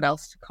didn't know what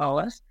else to call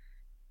it.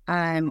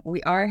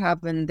 We are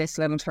having this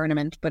little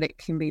tournament, but it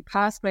can be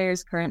past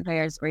players, current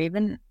players, or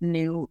even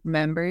new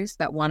members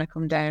that want to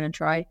come down and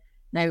try.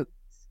 Now,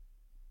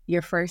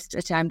 your first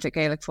attempt at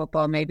Gaelic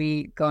football,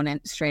 maybe going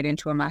straight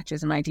into a match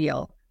isn't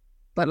ideal,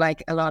 but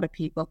a lot of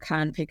people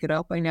can pick it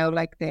up. I know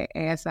the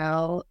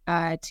ASL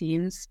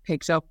teams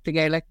picked up the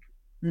Gaelic,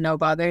 no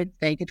bother,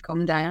 they could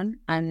come down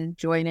and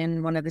join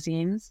in one of the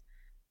teams.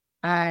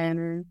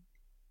 And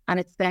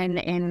it's then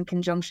in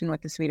conjunction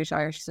with the Swedish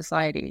Irish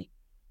Society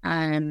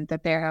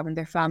that they're having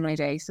their family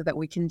day, so that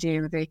we can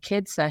do the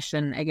kids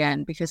session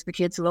again, because the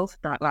kids loved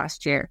that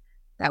last year,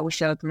 that we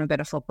showed them a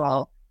bit of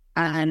football.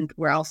 And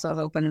we're also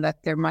hoping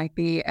that there might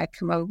be a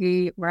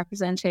Camógie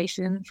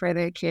representation for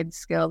the kids'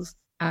 skills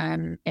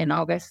in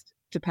August.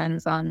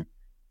 Depends on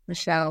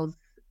Michelle's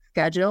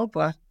schedule,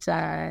 but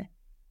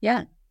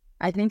yeah,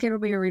 I think it'll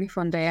be a really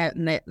fun day out,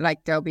 and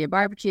there'll be a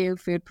barbecue,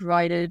 food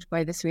provided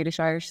by the Swedish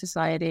Irish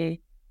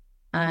Society,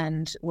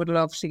 and would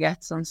love to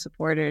get some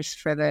supporters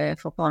for the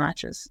football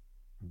matches.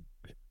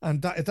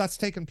 And that's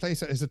taking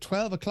place, is it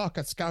 12 o'clock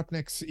at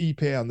Skarpnäck's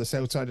EP on the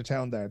south side of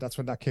town there? That's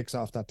when that kicks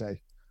off that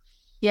day.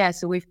 Yeah,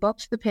 so we've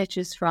booked the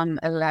pitches from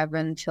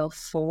 11 till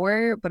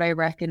 4, but I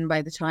reckon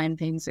by the time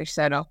things are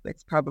set up,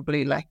 it's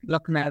probably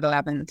looking at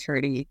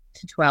 11:30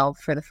 to 12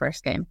 for the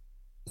first game.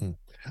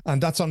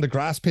 And that's on the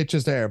grass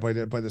pitches there by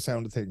the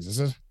sound of things, is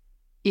it?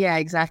 Yeah,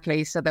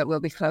 exactly. So that we'll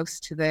be close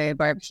to the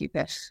barbecue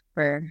pit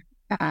for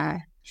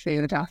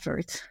food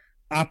afterwards.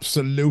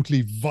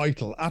 Absolutely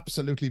vital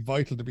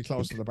to be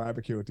close to the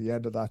barbecue at the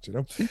end of that, you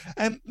know.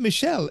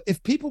 Michelle,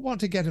 if people want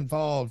to get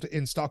involved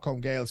in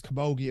Stockholm Gales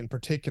Camógie in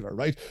particular,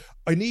 right,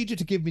 I need you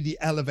to give me the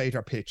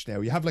elevator pitch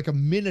now. You have like a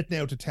minute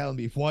now to tell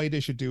me why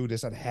they should do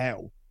this and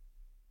how.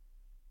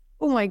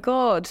 Oh my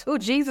God. Oh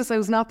Jesus, I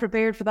was not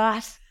prepared for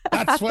that.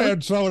 That's why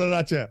I'm throwing it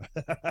at you.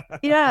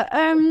 Yeah,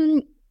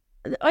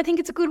 I think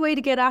it's a good way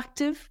to get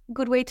active,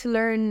 good way to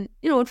learn.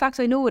 You know, in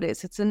fact, I know it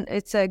is.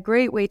 It's a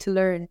great way to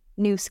learn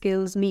new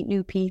skills, meet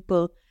new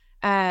people,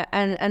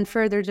 and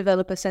further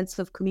develop a sense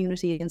of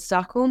community in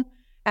Stockholm.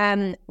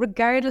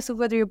 Regardless of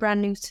whether you're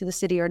brand new to the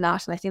city or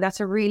not, and I think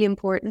that's a really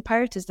important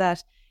part. Is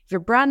that if you're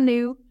brand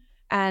new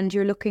and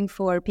you're looking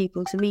for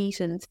people to meet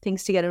and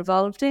things to get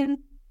involved in,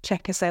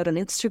 check us out on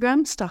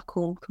Instagram,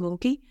 Stockholm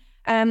Camógie.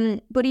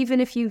 But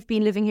even if you've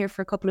been living here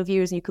for a couple of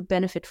years and you could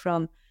benefit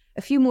from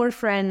a few more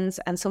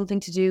friends and something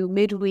to do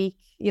midweek,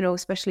 you know,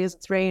 especially as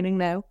it's raining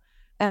now,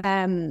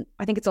 I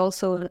think it's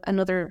also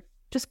another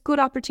just good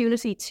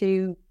opportunity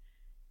to,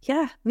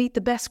 meet the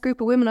best group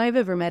of women I've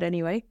ever met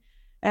anyway.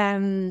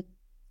 I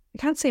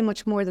can't say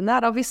much more than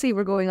that. Obviously,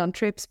 we're going on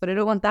trips, but I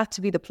don't want that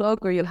to be the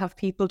plug where you'll have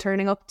people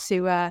turning up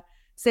to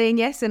saying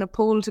yes in a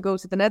poll to go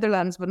to the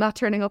Netherlands, but not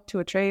turning up to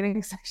a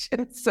training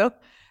session. So,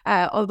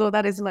 although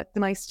that is like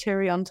the nice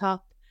cherry on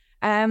top.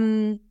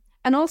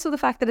 And also the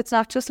fact that it's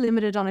not just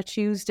limited on a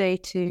Tuesday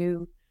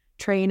to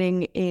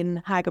training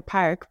in Hague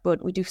Park,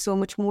 but we do so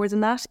much more than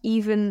that.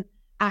 Even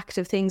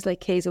active things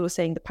like Hazel was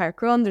saying, the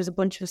park run, there's a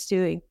bunch of us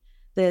doing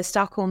the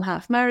Stockholm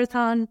Half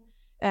Marathon.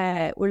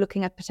 We're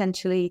looking at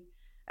potentially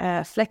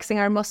flexing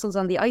our muscles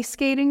on the ice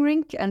skating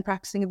rink and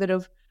practicing a bit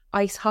of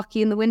ice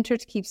hockey in the winter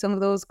to keep some of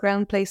those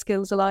ground play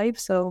skills alive.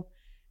 So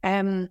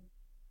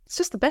it's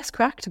just the best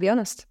crack, to be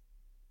honest.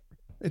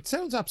 It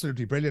sounds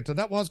absolutely brilliant. And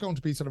that was going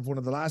to be sort of one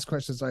of the last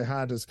questions I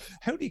had is,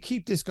 how do you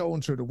keep this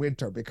going through the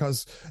winter?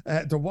 Because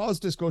there was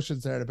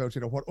discussions there about,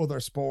 you know, what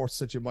other sports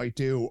that you might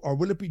do, or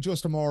will it be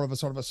just a more of a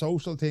sort of a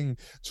social thing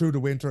through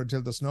the winter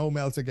until the snow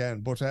melts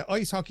again? But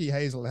ice hockey,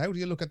 Hazel, how do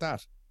you look at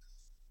that?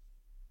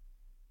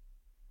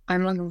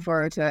 I'm looking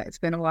forward to it. It's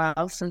been a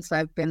while since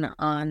I've been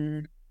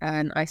on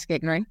an ice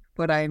skating rink,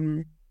 but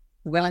I'm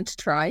willing to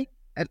try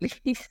at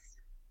least.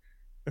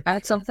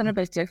 Add something a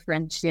bit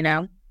different, you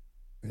know?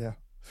 Yeah.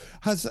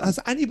 Has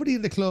anybody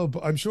in the club,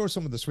 I'm sure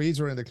some of the Swedes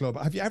are in the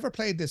club, have you ever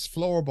played this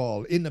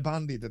floorball,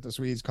 innebandy that the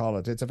Swedes call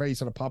it? It's a very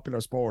sort of popular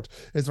sport.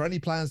 Is there any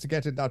plans to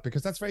get in that?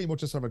 Because that's very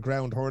much a sort of a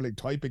ground hurling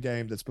type of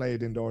game that's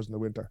played indoors in the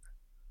winter.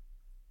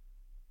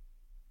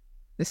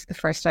 This is the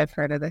first I've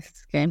heard of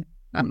this game.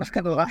 I'm not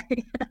going to lie.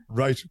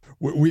 Right.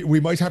 We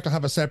might have to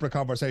have a separate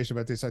conversation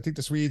about this. I think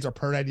the Swedes are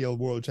perennial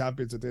world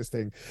champions at this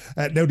thing.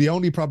 Now, the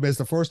only problem is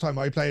the first time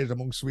I played it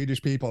among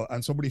Swedish people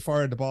and somebody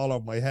fired the ball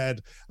over my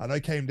head and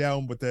I came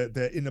down with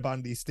the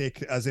innebandy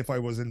stick as if I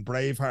was in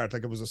Braveheart,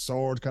 like it was a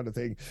sword kind of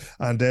thing.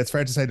 And it's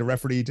fair to say the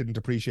referee didn't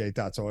appreciate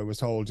that. So I was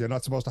told you're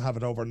not supposed to have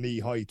it over knee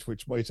height,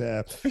 which might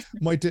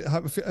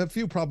have a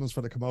few problems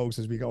for the Camógs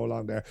as we go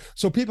along there.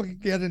 So people can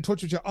get in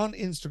touch with you on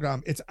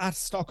Instagram. It's at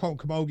Stockholm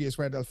Camógie is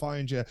where they'll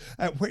find you.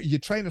 Where you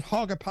train at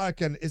Hague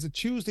Park, and is it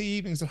Tuesday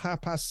evenings at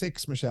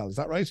 6:30, Michelle? Is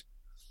that right?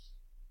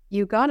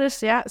 You got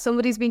it, yeah.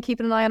 Somebody's been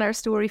keeping an eye on our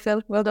story,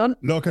 Phil. Well done.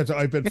 Look,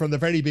 I've been from the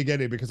very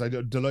beginning because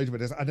I'm delighted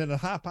with this. And then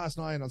at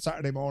 9:30 on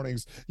Saturday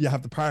mornings, you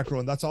have the park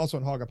run. That's also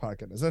in Hague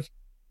Park, is it?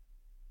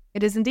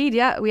 It is indeed,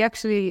 yeah.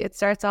 It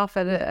starts off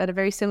at a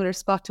very similar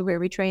spot to where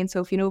we train. So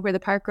if you know where the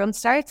park run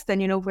starts,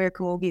 then you know where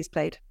Camógie is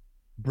played.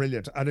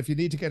 Brilliant. And if you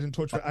need to get in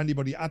touch with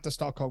anybody at the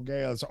Stockholm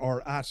Gales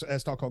or at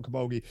Stockholm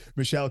Camógie,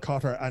 Michelle,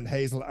 Cotter and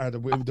Hazel are the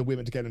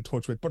women to get in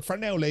touch with. But for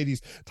now,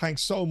 ladies,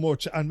 thanks so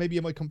much. And maybe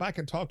you might come back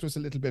and talk to us a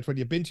little bit when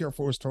you've been to your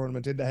first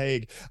tournament in The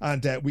Hague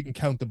and we can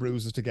count the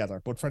bruises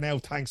together. But for now,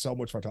 thanks so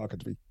much for talking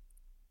to me.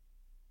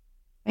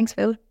 Thanks,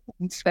 Phil.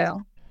 Thanks,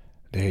 Phil.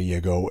 There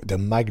you go. The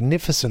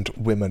magnificent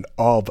women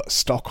of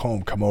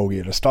Stockholm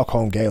Camógie, the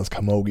Stockholm Gales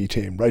Camógie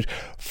team, right?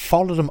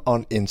 Follow them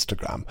on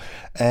Instagram.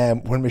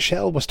 When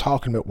Michelle was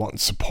talking about wanting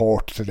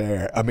support to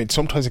there, I mean,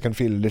 sometimes it can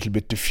feel a little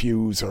bit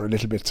diffuse or a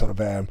little bit sort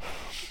of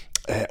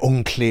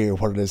unclear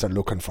what it is they're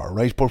looking for,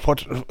 right? But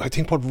what I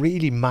think what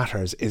really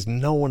matters is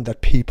knowing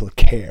that people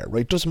care,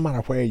 right? Doesn't matter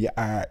where you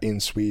are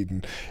in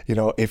Sweden, you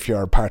know, if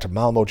you're part of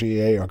Malmö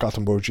GA or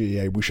Gothenburg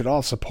GA, we should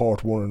all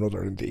support one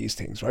another in these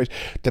things, right?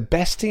 The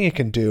best thing you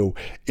can do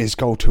is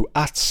go to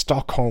at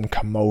Stockholm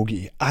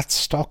Camógie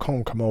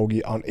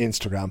on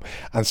Instagram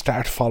and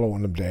start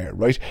following them there,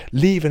 right?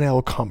 Leave an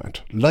L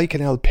comment, like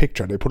an L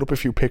picture. They put up a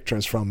few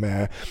pictures from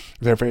their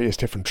various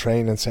different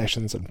training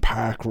sessions and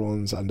park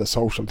runs and the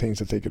social things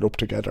that they get up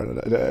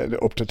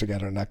up to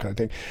together and that kind of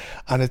thing.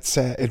 And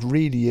it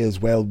really is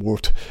well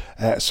worth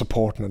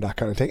supporting and that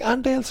kind of thing.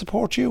 And they'll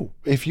support you.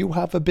 If you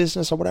have a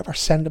business or whatever,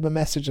 send them a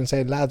message and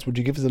say, lads, would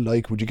you give us a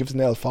like? Would you give us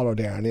an follow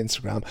there on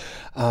Instagram?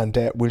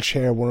 And we'll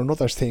share one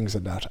another's things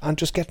and that. And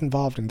just get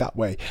involved in that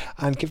way.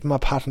 And give them a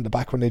pat on the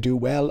back when they do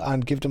well.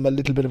 And give them a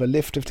little bit of a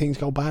lift if things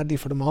go badly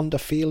for them on the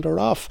field or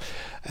off.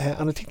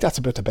 And I think that's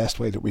about the best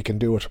way that we can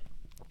do it.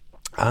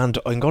 And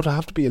I'm going to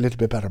have to be a little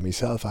bit better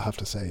myself, I have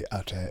to say,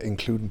 at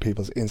including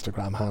people's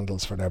Instagram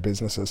handles for their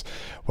businesses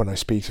when I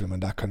speak to them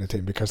and that kind of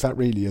thing, because that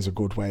really is a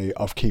good way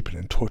of keeping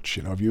in touch,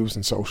 of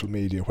using social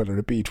media, whether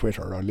it be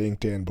Twitter or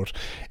LinkedIn, but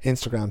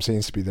Instagram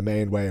seems to be the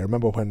main way. I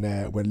remember when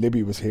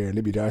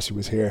Libby Darcy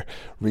was here,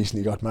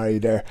 recently got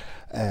married there,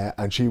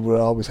 and she would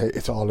always say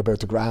it's all about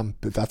the gram,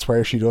 that's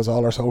where she does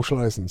all her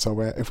socialising. So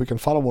if we can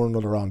follow one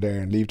another on there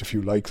and leave a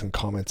few likes and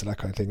comments and that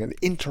kind of thing, and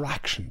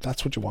interaction,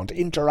 that's what you want,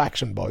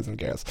 interaction, boys and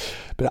girls.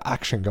 Bit of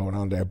action going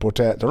on there, but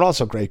they're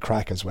also great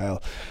crack as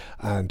well.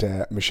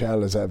 And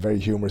Michelle is a very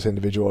humorous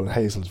individual, and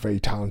Hazel's very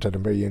talented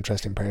and very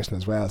interesting person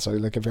as well. So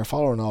if you're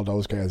following all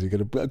those guys, you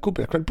get a good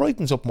bit. It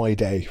brightens up my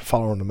day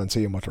following them and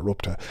seeing what they're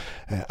up to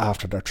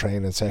after their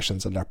training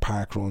sessions and their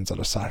park runs on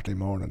a Saturday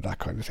morning, that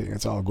kind of thing.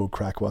 It's all good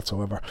crack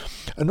whatsoever.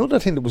 Another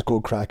thing that was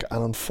good crack,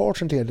 and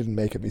unfortunately I didn't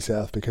make it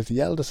myself, because the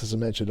eldest, as I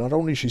mentioned, not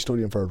only is she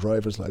studying for her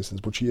driver's license,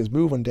 but she is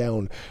moving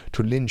down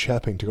to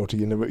Linköping to go to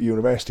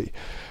university.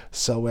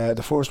 So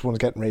the first one's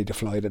getting ready to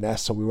fly the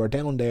nest, so we were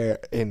down there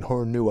in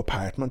her new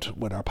apartment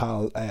with our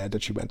pal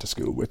that she went to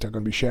school with. They're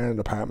going to be sharing an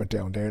apartment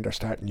down there, and they're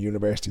starting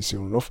university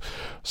soon enough.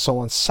 So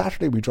on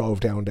Saturday we drove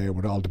down there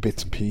with all the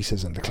bits and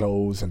pieces and the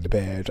clothes and the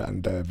bed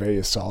and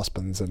various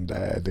saucepans and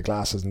the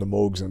glasses and the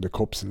mugs and the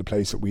cups in the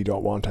place that we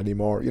don't want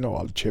anymore,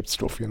 all the chipped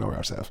stuff,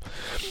 ourselves.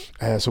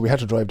 So we had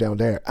to drive down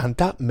there, and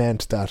that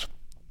meant that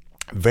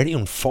very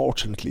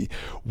unfortunately,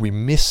 we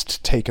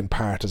missed taking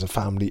part as a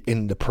family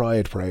in the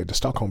Pride Parade, the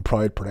Stockholm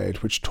Pride Parade,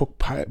 which took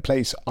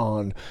place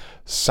on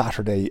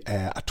Saturday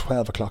at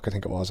 12 o'clock, I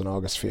think it was, on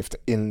August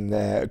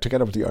 5th,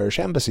 together with the Irish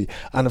Embassy.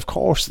 And of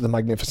course, the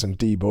magnificent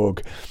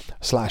D-Bug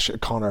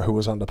 / Connor, who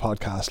was on the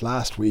podcast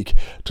last week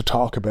to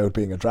talk about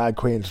being a drag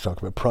queen, to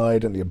talk about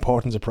pride and the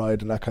importance of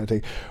pride and that kind of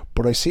thing.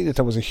 But I see that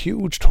there was a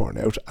huge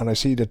turnout, and I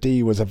see that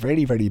Dee was a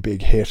very, very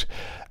big hit.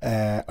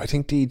 I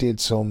think Dee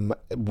did some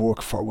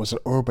work for, was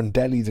it Urban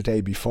Deli the day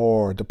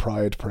before the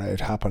Pride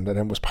Parade happened, and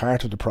then was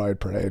part of the Pride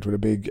Parade with a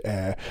big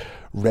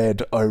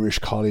red Irish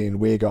colleen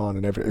wig on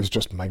and everything. It was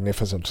just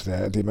magnificent,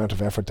 the amount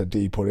of effort that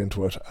Dee put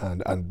into it,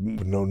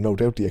 and no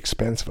doubt the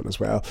expense of it as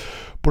well.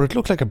 But it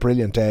looked like a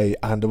brilliant day,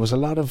 and there was a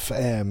lot of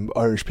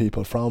Irish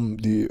people from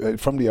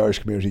the Irish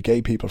community,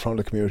 gay people from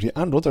the community,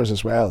 and others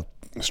as well,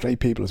 straight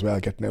people as well,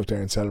 getting out there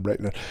and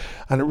celebrating it.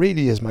 And it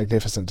really is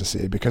magnificent to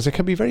see, because it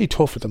can be very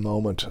tough at the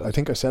moment. I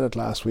think I said it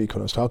last week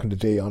when I was talking to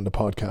Dee on the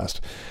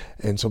podcast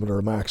in some of the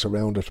remarks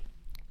around it.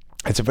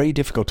 It's a very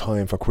difficult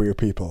time for queer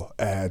people.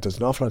 There's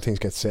an awful lot of things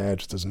get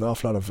said. There's an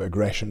awful lot of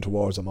aggression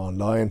towards them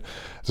online.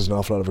 There's an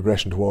awful lot of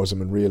aggression towards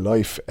them in real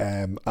life.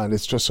 And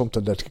it's just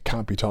something that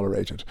can't be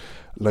tolerated.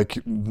 Like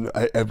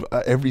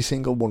every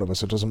single one of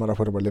us, it doesn't matter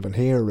whether we're living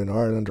here or in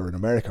Ireland or in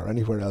America or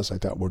anywhere else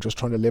like that, we're just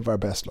trying to live our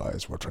best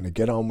lives. We're trying to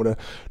get on with it,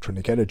 trying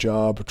to get a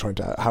job, trying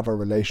to have our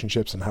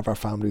relationships and have our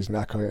families and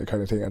that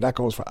kind of thing. And that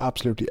goes for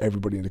absolutely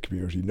everybody in the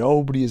community.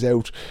 Nobody is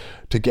out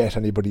to get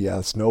anybody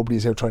else. Nobody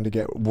is out trying to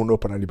get one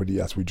up on anybody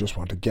else. We just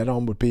want to get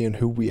on with being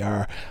who we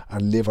are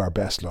and live our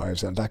best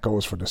lives, and that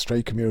goes for the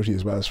straight community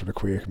as well as for the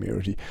queer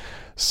community.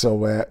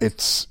 So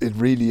it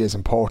really is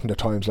important at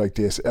times like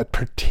this,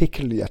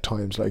 particularly at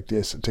times like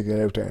this, to get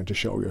out there and to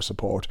show your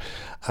support,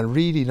 and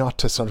really not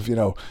to sort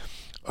of,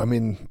 I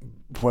mean,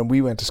 when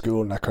we went to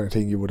school and that kind of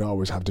thing, you would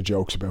always have the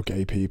jokes about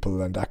gay people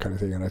and that kind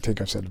of thing. And I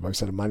think I've said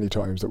it many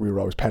times that we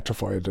were always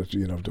petrified that,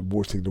 the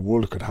worst thing in the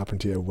world could happen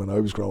to you when I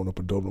was growing up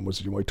in Dublin was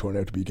that you might turn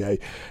out to be gay.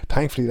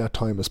 Thankfully, that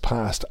time has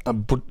passed.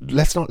 But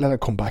let's not let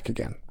it come back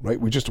again, right?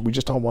 We just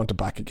don't want it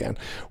back again.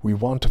 We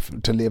want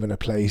to live in a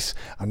place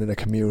and in a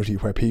community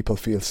where people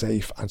feel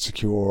safe and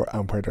secure,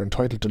 and where they're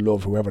entitled to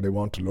love whoever they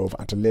want to love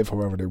and to live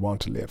however they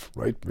want to live,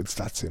 right? It's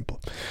that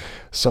simple.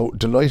 So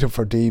delighted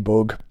for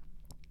D-Bug,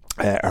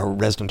 our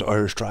resident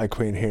Irish drag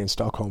queen here in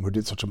Stockholm, who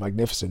did such a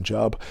magnificent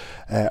job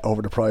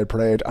over the Pride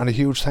Parade. And a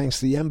huge thanks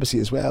to the embassy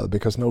as well,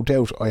 because no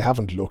doubt, I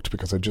haven't looked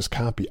because I just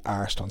can't be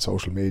arsed on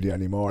social media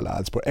anymore,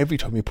 lads, but every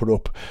time you put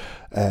up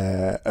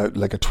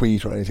like a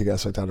tweet or anything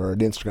else like that, or an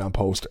Instagram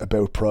post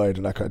about Pride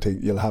and that kind of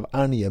thing, you'll have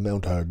any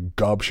amount of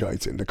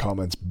gobshites in the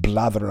comments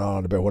blathering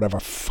on about whatever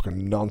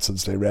fucking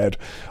nonsense they read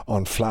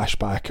on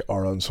Flashback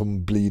or on some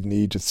bleeding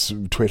Egypt's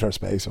Twitter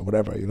space or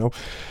whatever,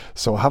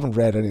 So I haven't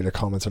read any of the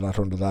comments or that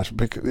under that,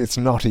 because it's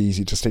not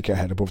easy to stick your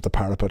head above the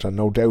parapet, and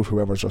no doubt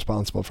whoever's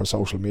responsible for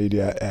social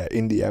media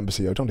in the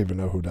embassy, I don't even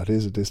know who that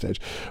is at this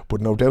stage,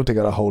 but no doubt they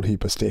got a whole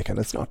heap of stick, and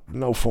it's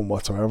no fun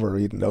whatsoever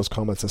reading those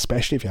comments,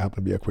 especially if you happen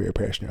to be a queer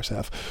person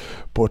yourself.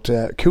 But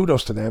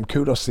kudos to them,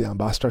 kudos to the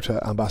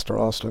Ambassador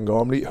Austin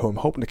Gormley, who I'm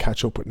hoping to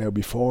catch up with now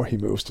before he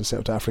moves to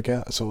South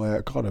Africa.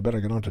 So God, I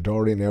better get on to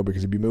Dorian now,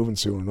 because he'll be moving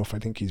soon enough. I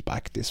think he's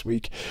back this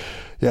week.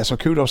 Yeah, so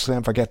kudos to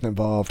them for getting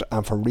involved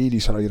and for really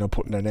sort of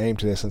putting their name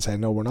to this and saying,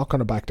 no, we're not going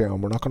to back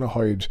down, we're not going to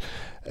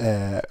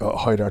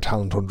hide our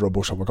talent under a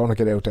bushel. We're going to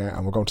get out there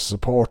and we're going to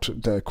support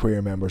the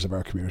queer members of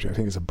our community. I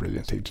think it's a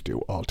brilliant thing to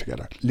do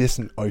altogether.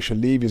 Listen, I shall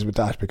leave you with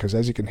that, because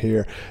as you can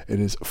hear, it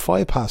is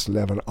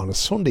 11:05 on a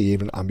Sunday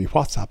evening and my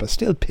WhatsApp is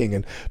still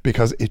pinging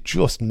because it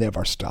just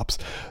never stops.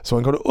 So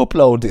I'm going to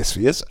upload this for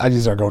you, and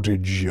you are going to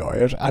enjoy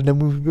it, and then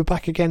we'll be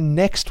back again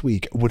next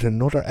week with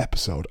another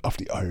episode of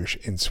the Irish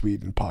in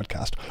Sweden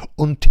podcast.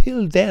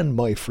 Until then,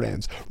 my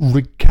friends,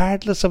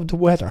 regardless of the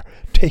weather,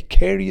 take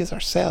care of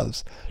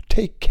yourselves,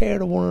 take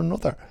care of one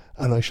another,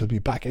 and I shall be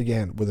back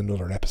again with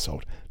another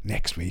episode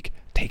next week.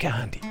 Take it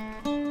handy.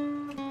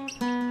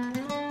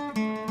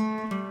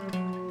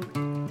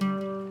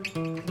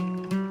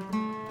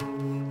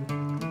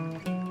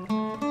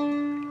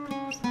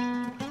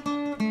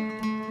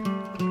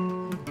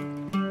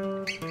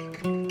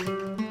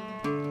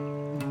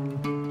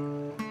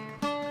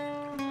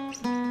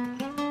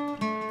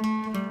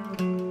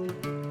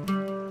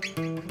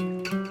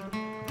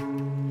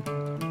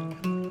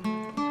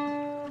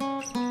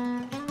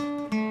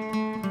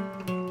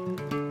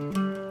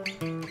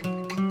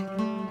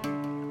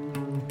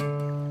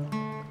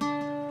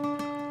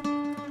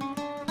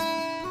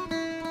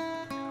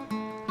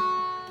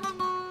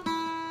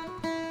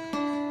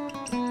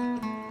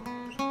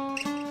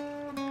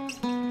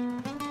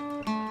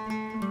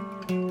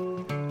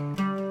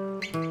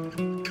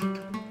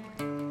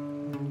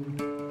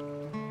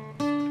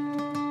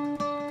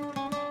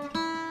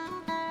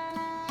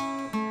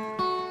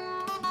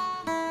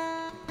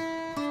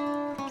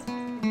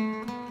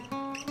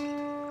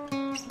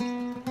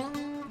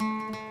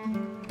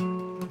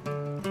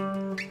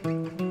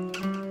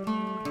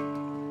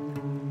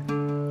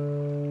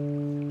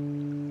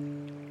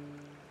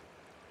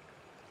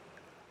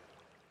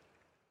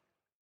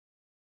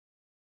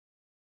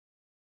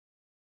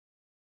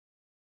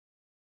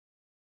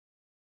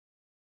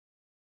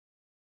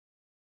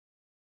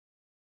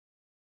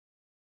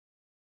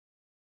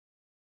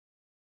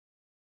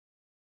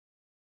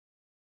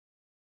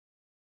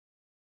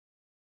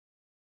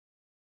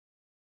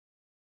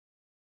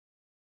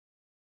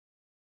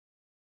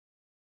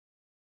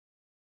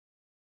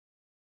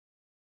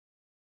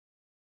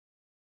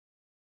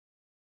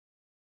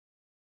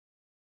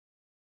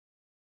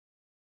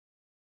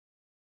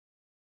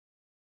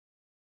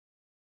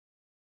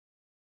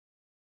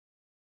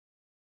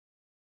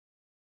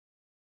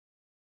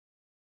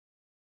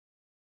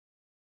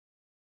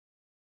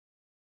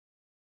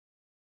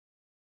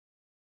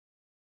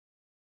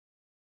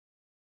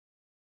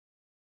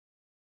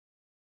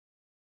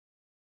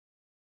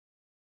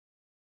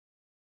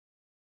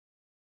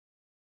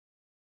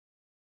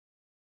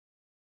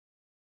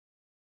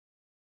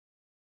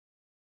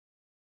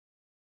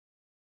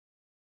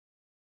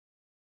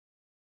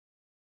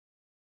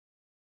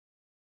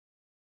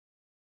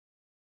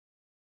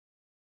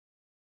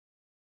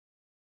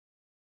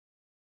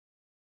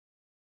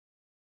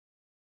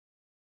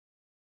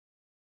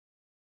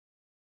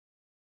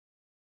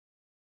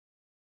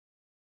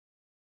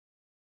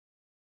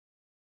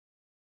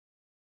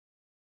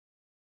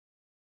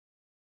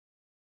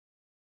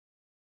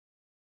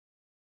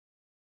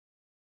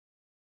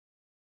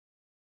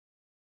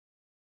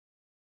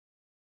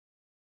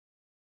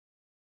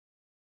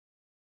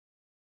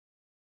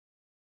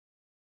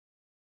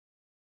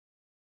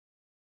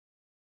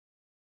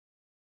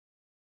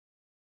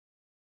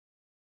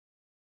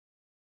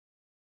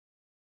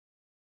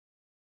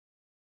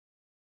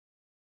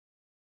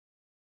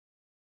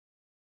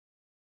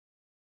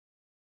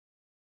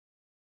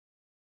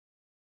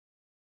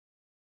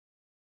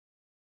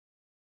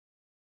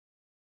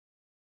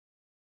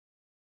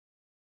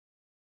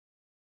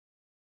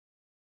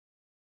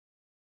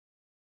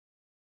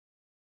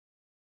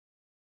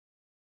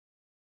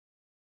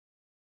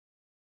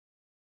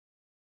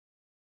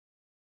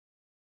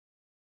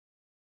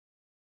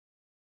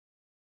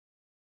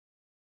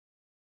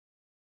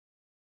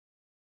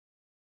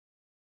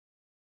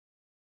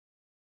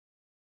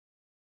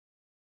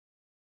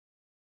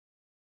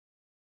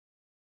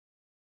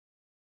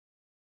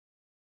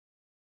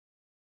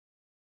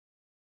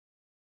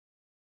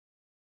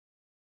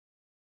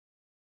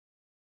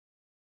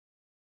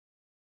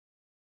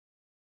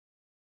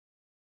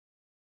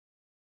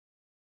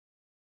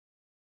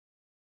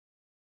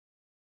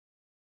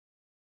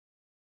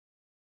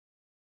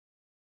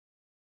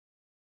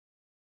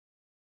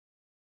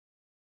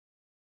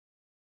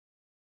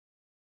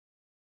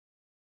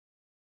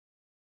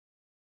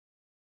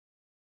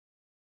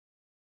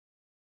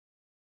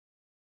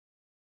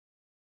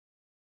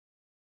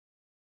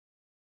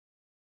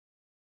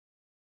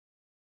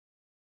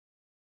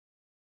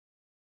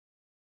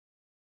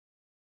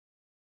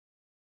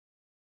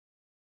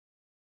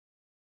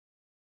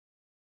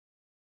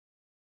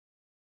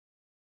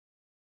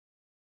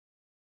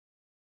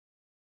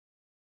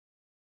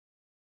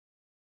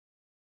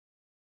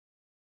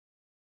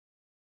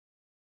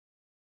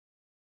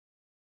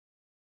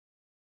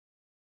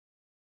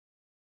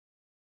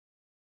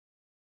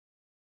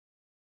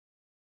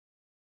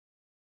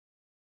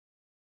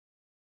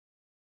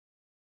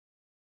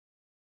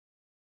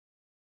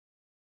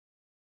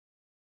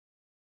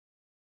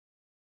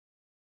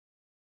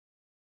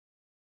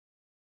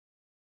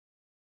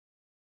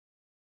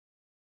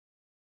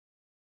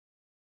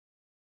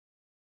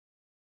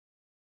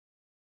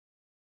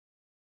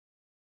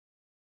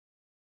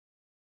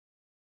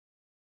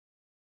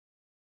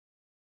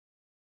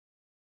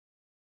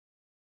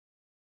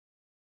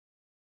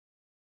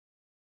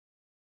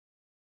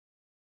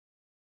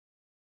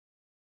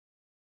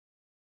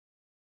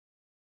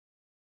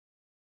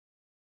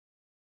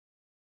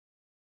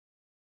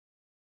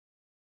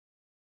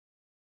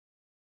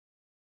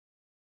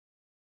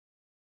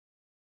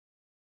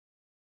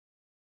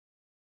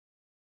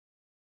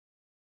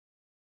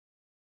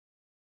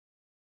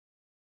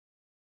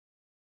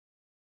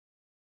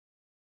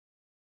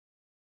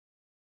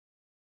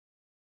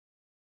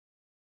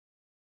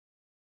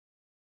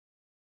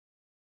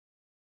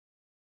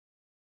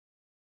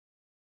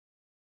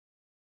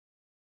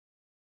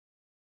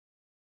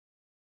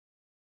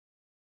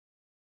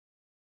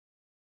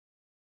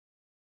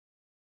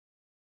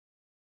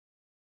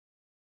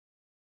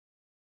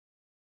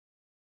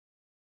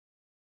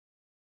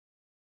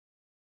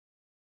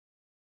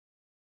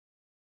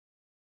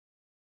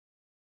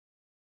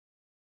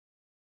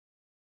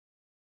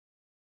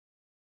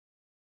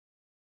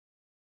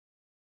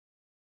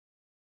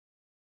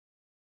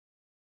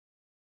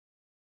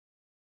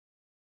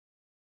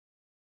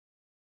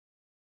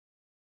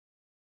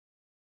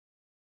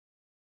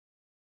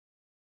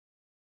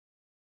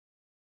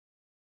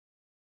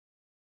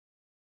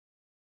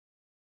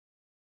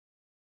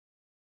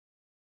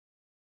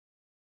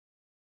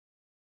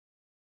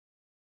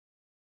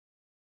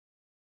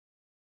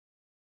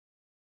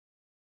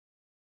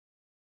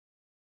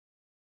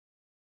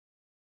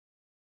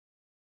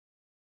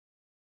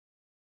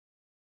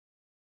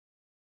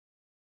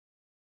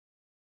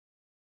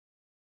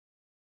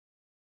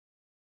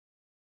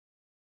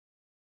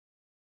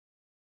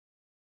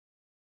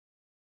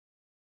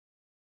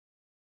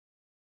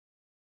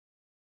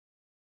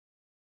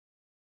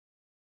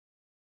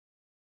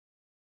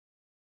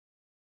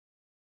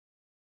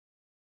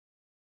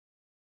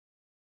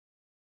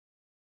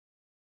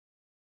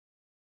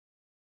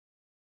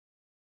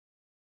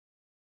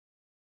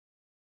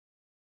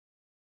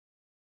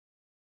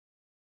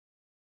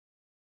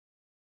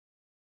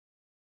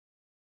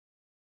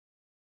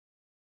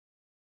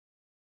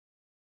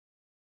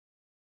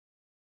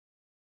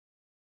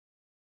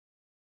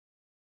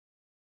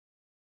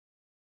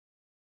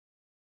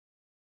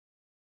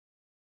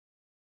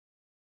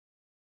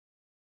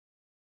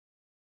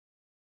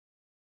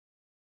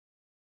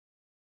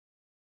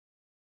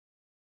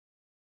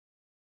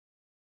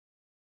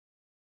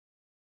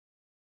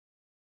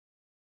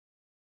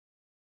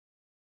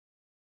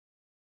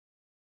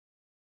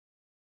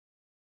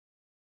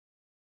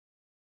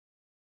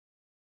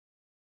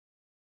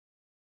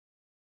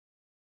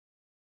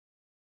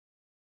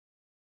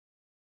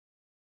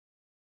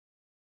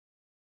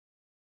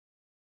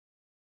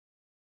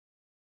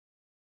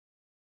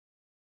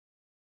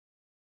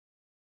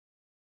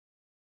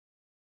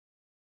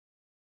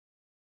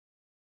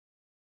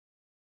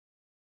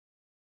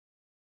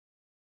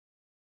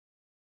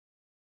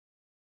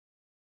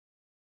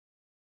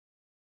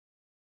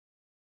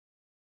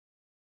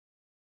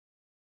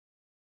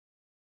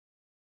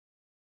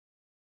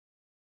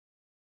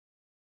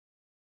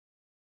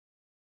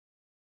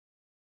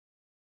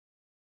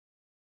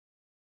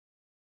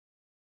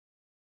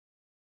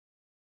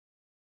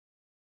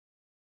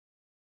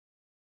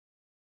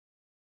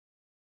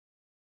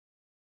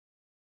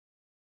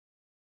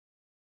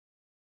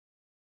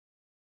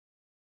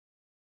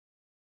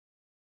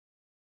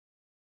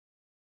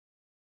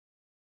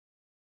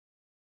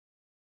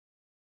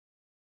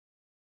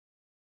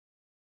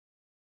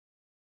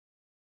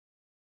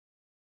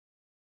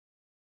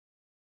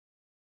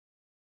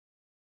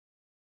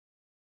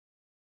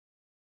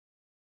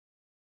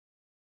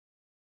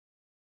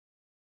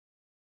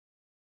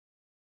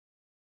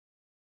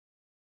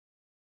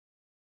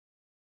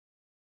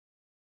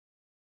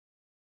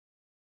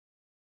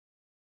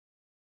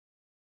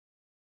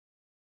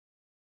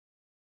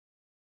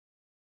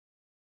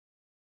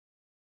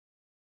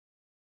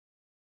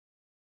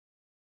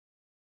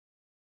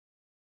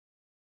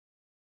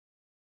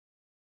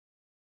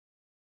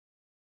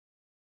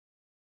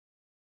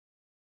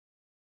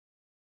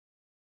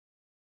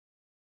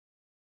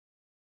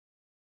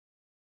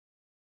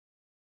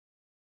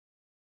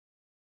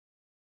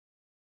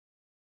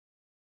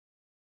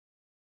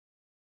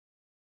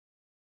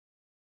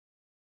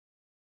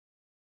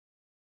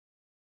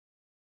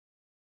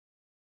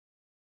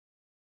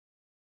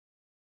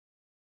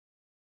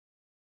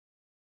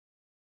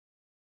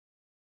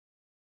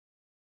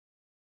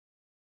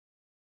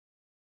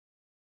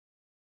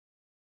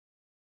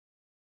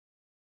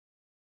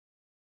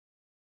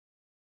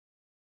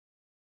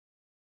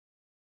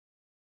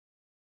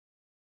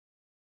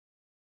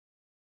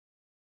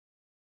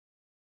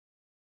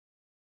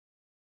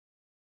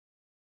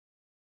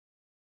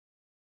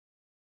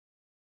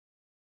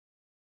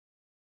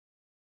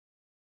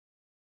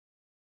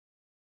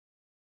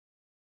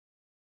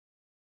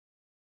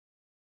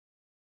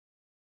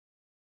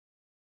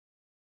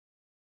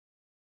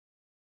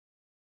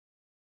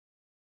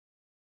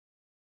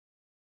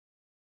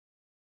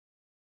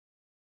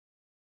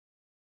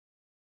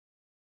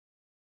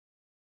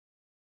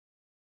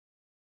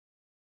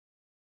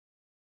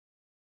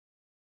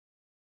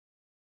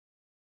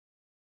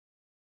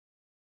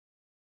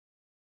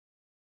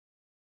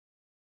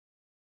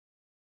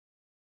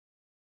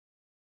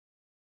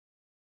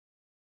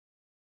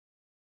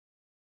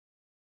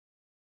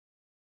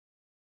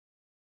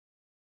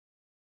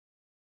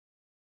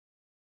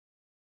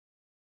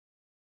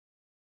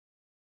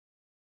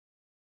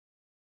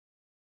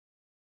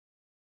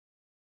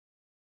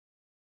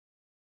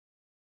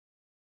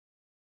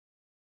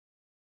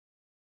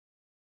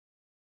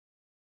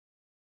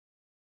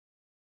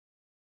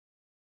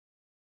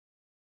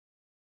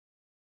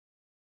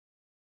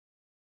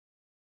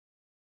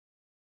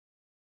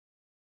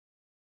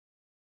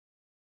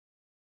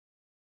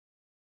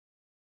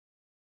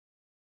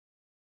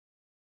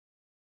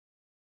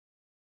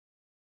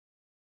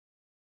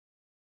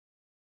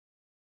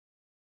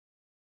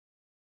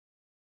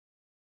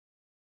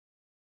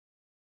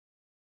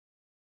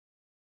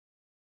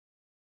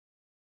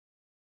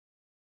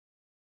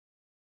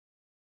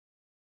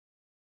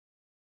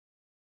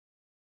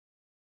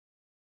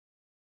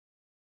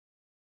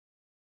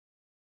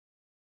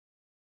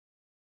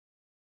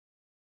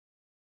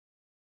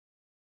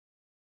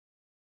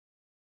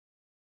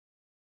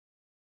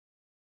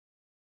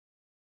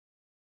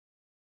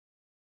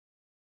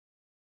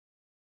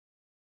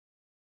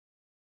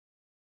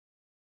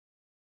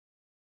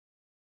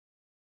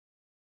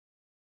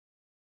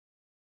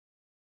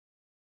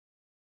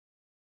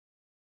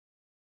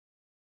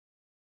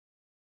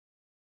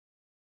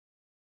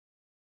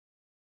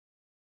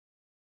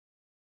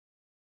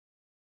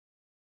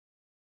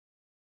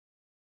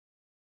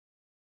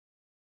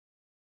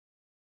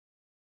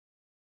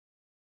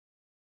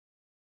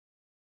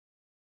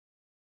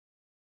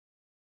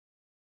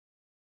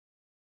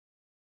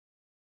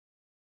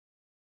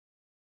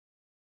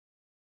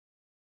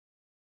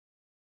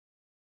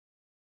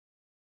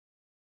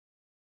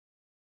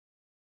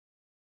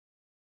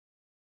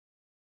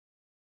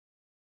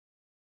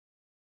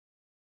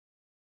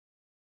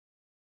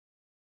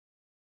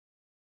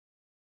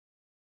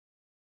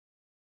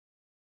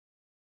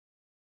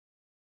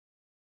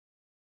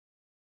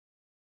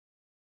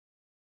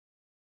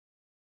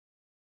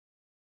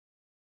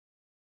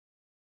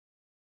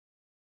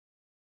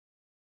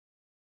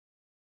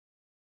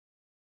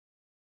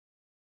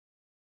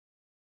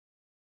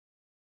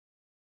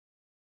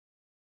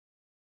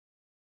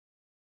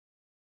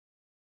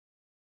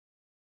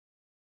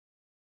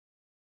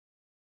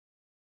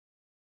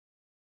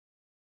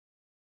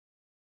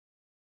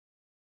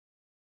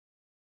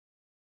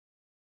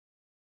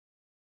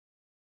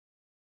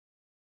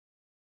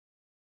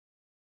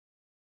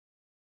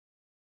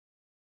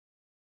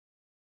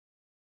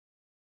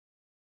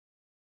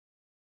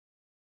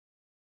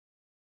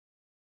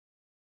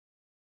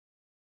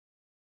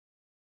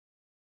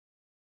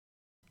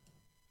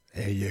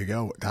 There you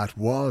go. That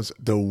was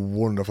the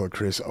wonderful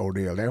Chris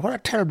O'Neill there. What a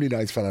terribly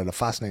nice fella and a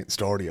fascinating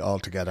story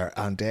altogether.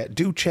 And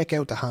do check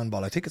out the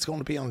handball. I think it's going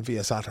to be on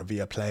Viasat or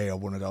Viaplay or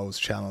one of those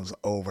channels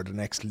over the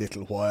next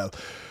little while.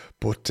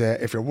 But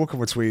if you're working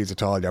with Swedes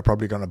at all, you're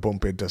probably going to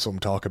bump into some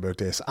talk about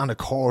this. And of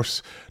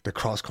course, the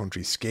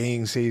cross-country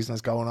skiing season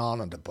is going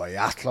on and the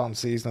biathlon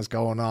season is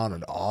going on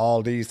and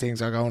all these things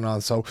are going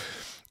on. So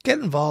get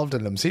involved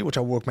in them, see what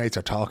your workmates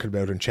are talking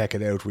about and check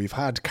it out. We've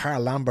had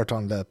Carl Lambert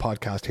on the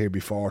podcast here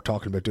before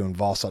talking about doing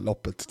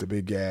Vasaloppet, it's the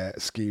big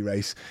ski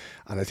race.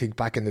 And I think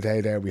back in the day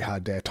there we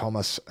had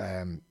Thomas,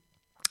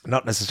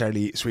 not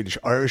necessarily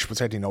Swedish-Irish, but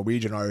certainly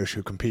Norwegian-Irish,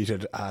 who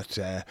competed at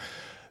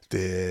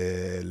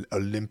the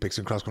Olympics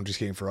in cross-country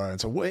skiing for Ireland.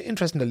 So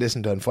interesting to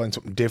listen to and find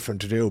something different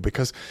to do,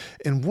 because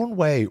in one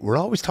way we're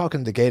always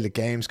talking to the Gaelic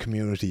Games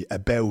community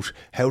about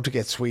how to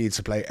get Swedes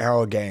to play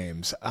our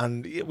games,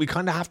 and we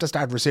kind of have to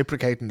start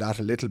reciprocating that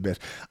a little bit.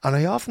 And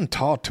I often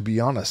thought, to be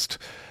honest,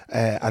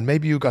 and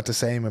maybe you got the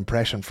same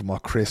impression from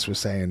what Chris was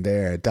saying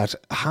there, that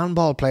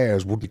handball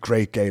players would be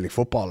great Gaelic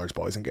footballers,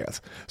 boys and girls.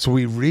 So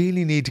we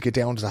really need to get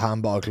down to the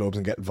handball clubs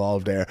and get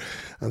involved there.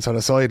 And so I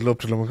sidled up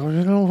to them and go,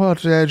 you know what,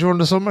 during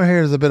the summer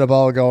here there's a bit of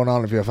ball going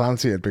on if you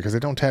fancy it, because they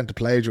don't tend to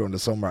play during the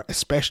summer,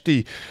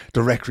 especially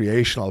the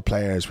recreational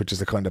players, which is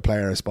the kind of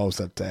player I suppose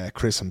that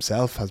Chris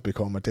himself has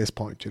become at this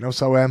point, you know.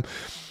 So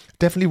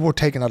definitely worth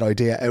taking that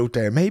idea out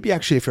there. Maybe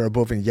actually if you're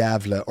above in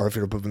Gävle or if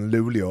you're above in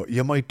Luleå,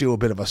 you might do a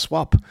bit of a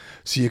swap.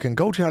 So you can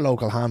go to your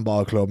local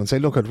handball club and say,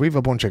 look, we've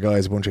a bunch of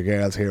guys, a bunch of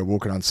girls here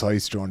working on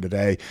sites during the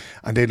day,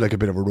 and they'd like a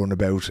bit of a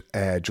runabout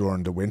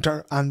during the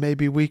winter, and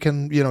maybe we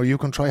can, you know, you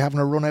can try having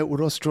a run out with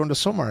us during the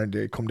summer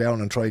and come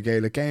down and try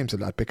Gaelic Games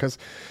and that. Because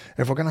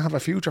if we're going to have a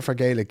future for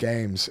Gaelic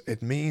Games,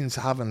 it means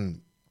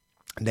having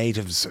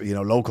natives, you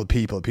know, local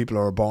people who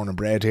are born and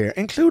bred here,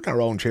 including our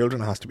own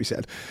children, has to be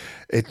said.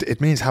 It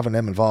means having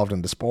them involved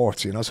in the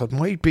sports, you know. So it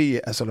might be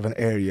a sort of an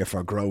area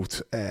for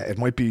growth. It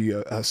might be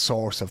a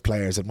source of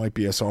players. It might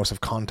be a source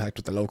of contact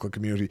with the local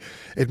community.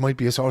 It might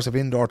be a source of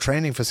indoor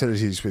training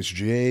facilities, which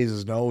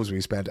Jesus knows we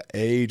spent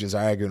ages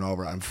arguing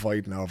over and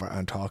fighting over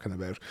and talking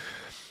about.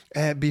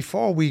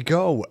 Before we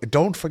go,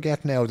 don't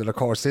forget now that, of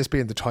course, this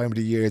being the time of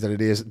the year that it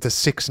is, the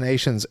Six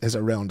Nations is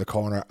around the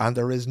corner, and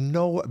there is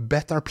no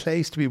better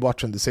place to be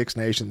watching the Six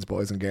Nations,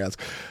 boys and girls,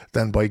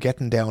 than by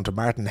getting down to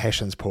Martin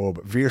Hessian's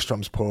pub,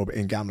 Veerstrom's pub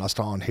in Gamla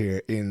Stan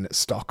here in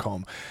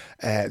Stockholm.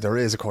 There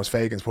is, of course,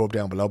 Fagan's pub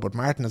down below, but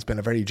Martin has been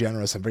a very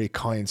generous and very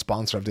kind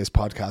sponsor of this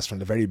podcast from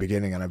the very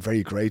beginning, and I'm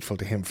very grateful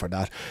to him for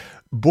that.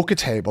 Book a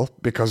table,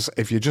 because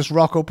if you just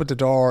rock up at the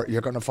door, you're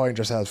going to find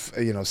yourself,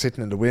 you know,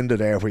 sitting in the window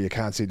there where you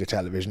can't see the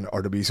television,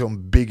 or there'll be some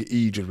big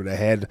Egypt with a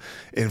head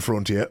in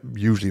front of you,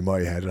 usually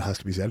my head, it has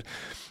to be said.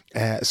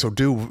 So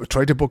do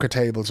try to book a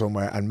table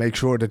somewhere, and make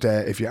sure that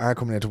if you are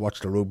coming in to watch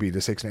the rugby, the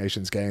Six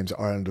Nations games,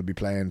 Ireland will be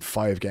playing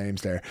 5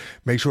 games there.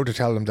 Make sure to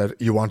tell them that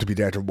you want to be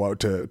there to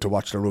watch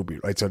the rugby,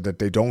 right? So that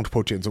they don't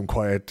put you in some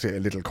quiet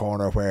little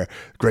corner where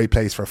great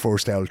place for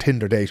first owl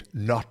Tinder date,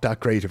 not that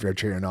great if you're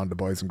cheering on the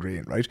boys in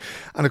green, right?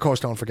 And of course,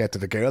 don't forget that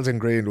the girls in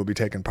green will be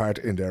taking part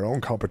in their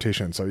own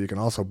competition, so you can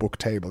also book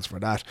tables for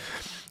that.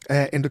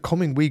 In the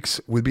coming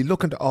weeks, we'll be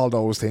looking at all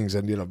those things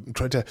and, you know,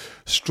 try to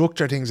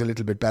structure things a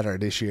little bit better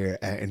this year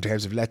in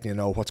terms of letting you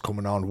know what's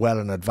coming on well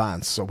in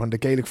advance. So when the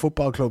Gaelic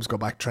football clubs go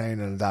back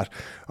training and that,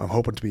 I'm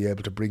hoping to be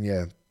able to bring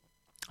you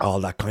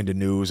all that kind of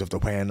news of the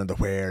when and the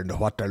where and the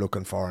what they're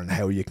looking for and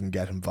how you can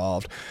get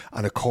involved.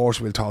 And of course,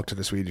 we'll talk to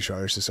the Swedish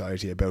Irish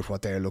Society about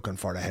what they're looking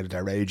for ahead of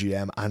their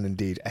AGM and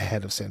indeed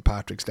ahead of St.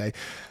 Patrick's Day.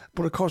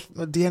 But of course,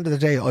 at the end of the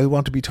day, I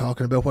want to be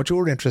talking about what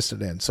you're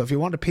interested in. So if you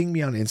want to ping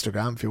me on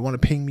Instagram, if you want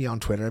to ping me on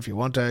Twitter, if you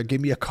want to give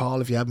me a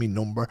call, if you have my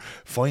number,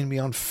 find me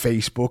on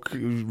Facebook,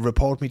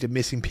 report me to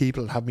missing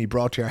people, have me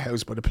brought to your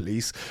house by the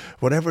police,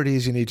 whatever it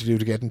is you need to do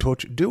to get in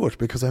touch, do it,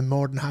 because I'm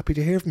more than happy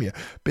to hear from you.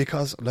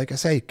 Because, like I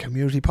say,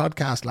 community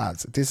podcast,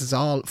 lads, this is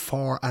all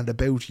for and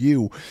about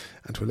you,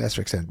 and to a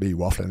lesser extent me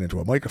waffling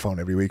into a microphone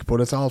every week, but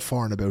it's all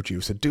for and about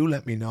you. So do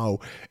let me know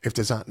if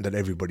there's something that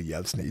everybody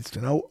else needs to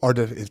know, or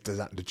if there's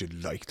something that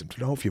you'd like them to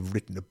know. If you've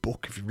written a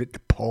book, if you've written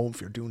a poem, if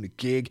you're doing a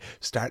gig,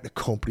 start a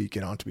company,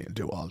 get on to me and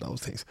do all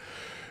those things.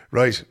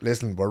 Right,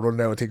 listen, we're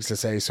running out of things to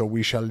say, so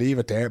we shall leave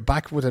it there.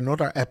 Back with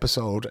another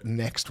episode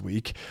next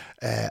week.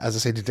 As I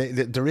say, today,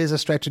 there is a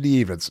stretch of the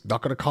evenings.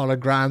 Not going to call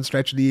it grand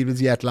stretch of the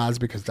evenings yet, lads,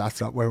 because that's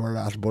not where we're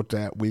at. But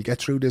we'll get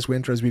through this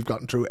winter as we've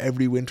gotten through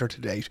every winter to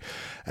date.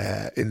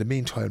 In the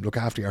meantime, look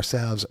after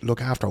yourselves,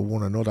 look after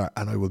one another,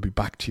 and I will be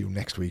back to you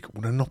next week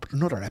with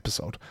another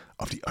episode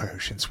of the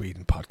Irish in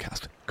Sweden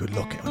podcast. Good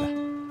luck, Emma.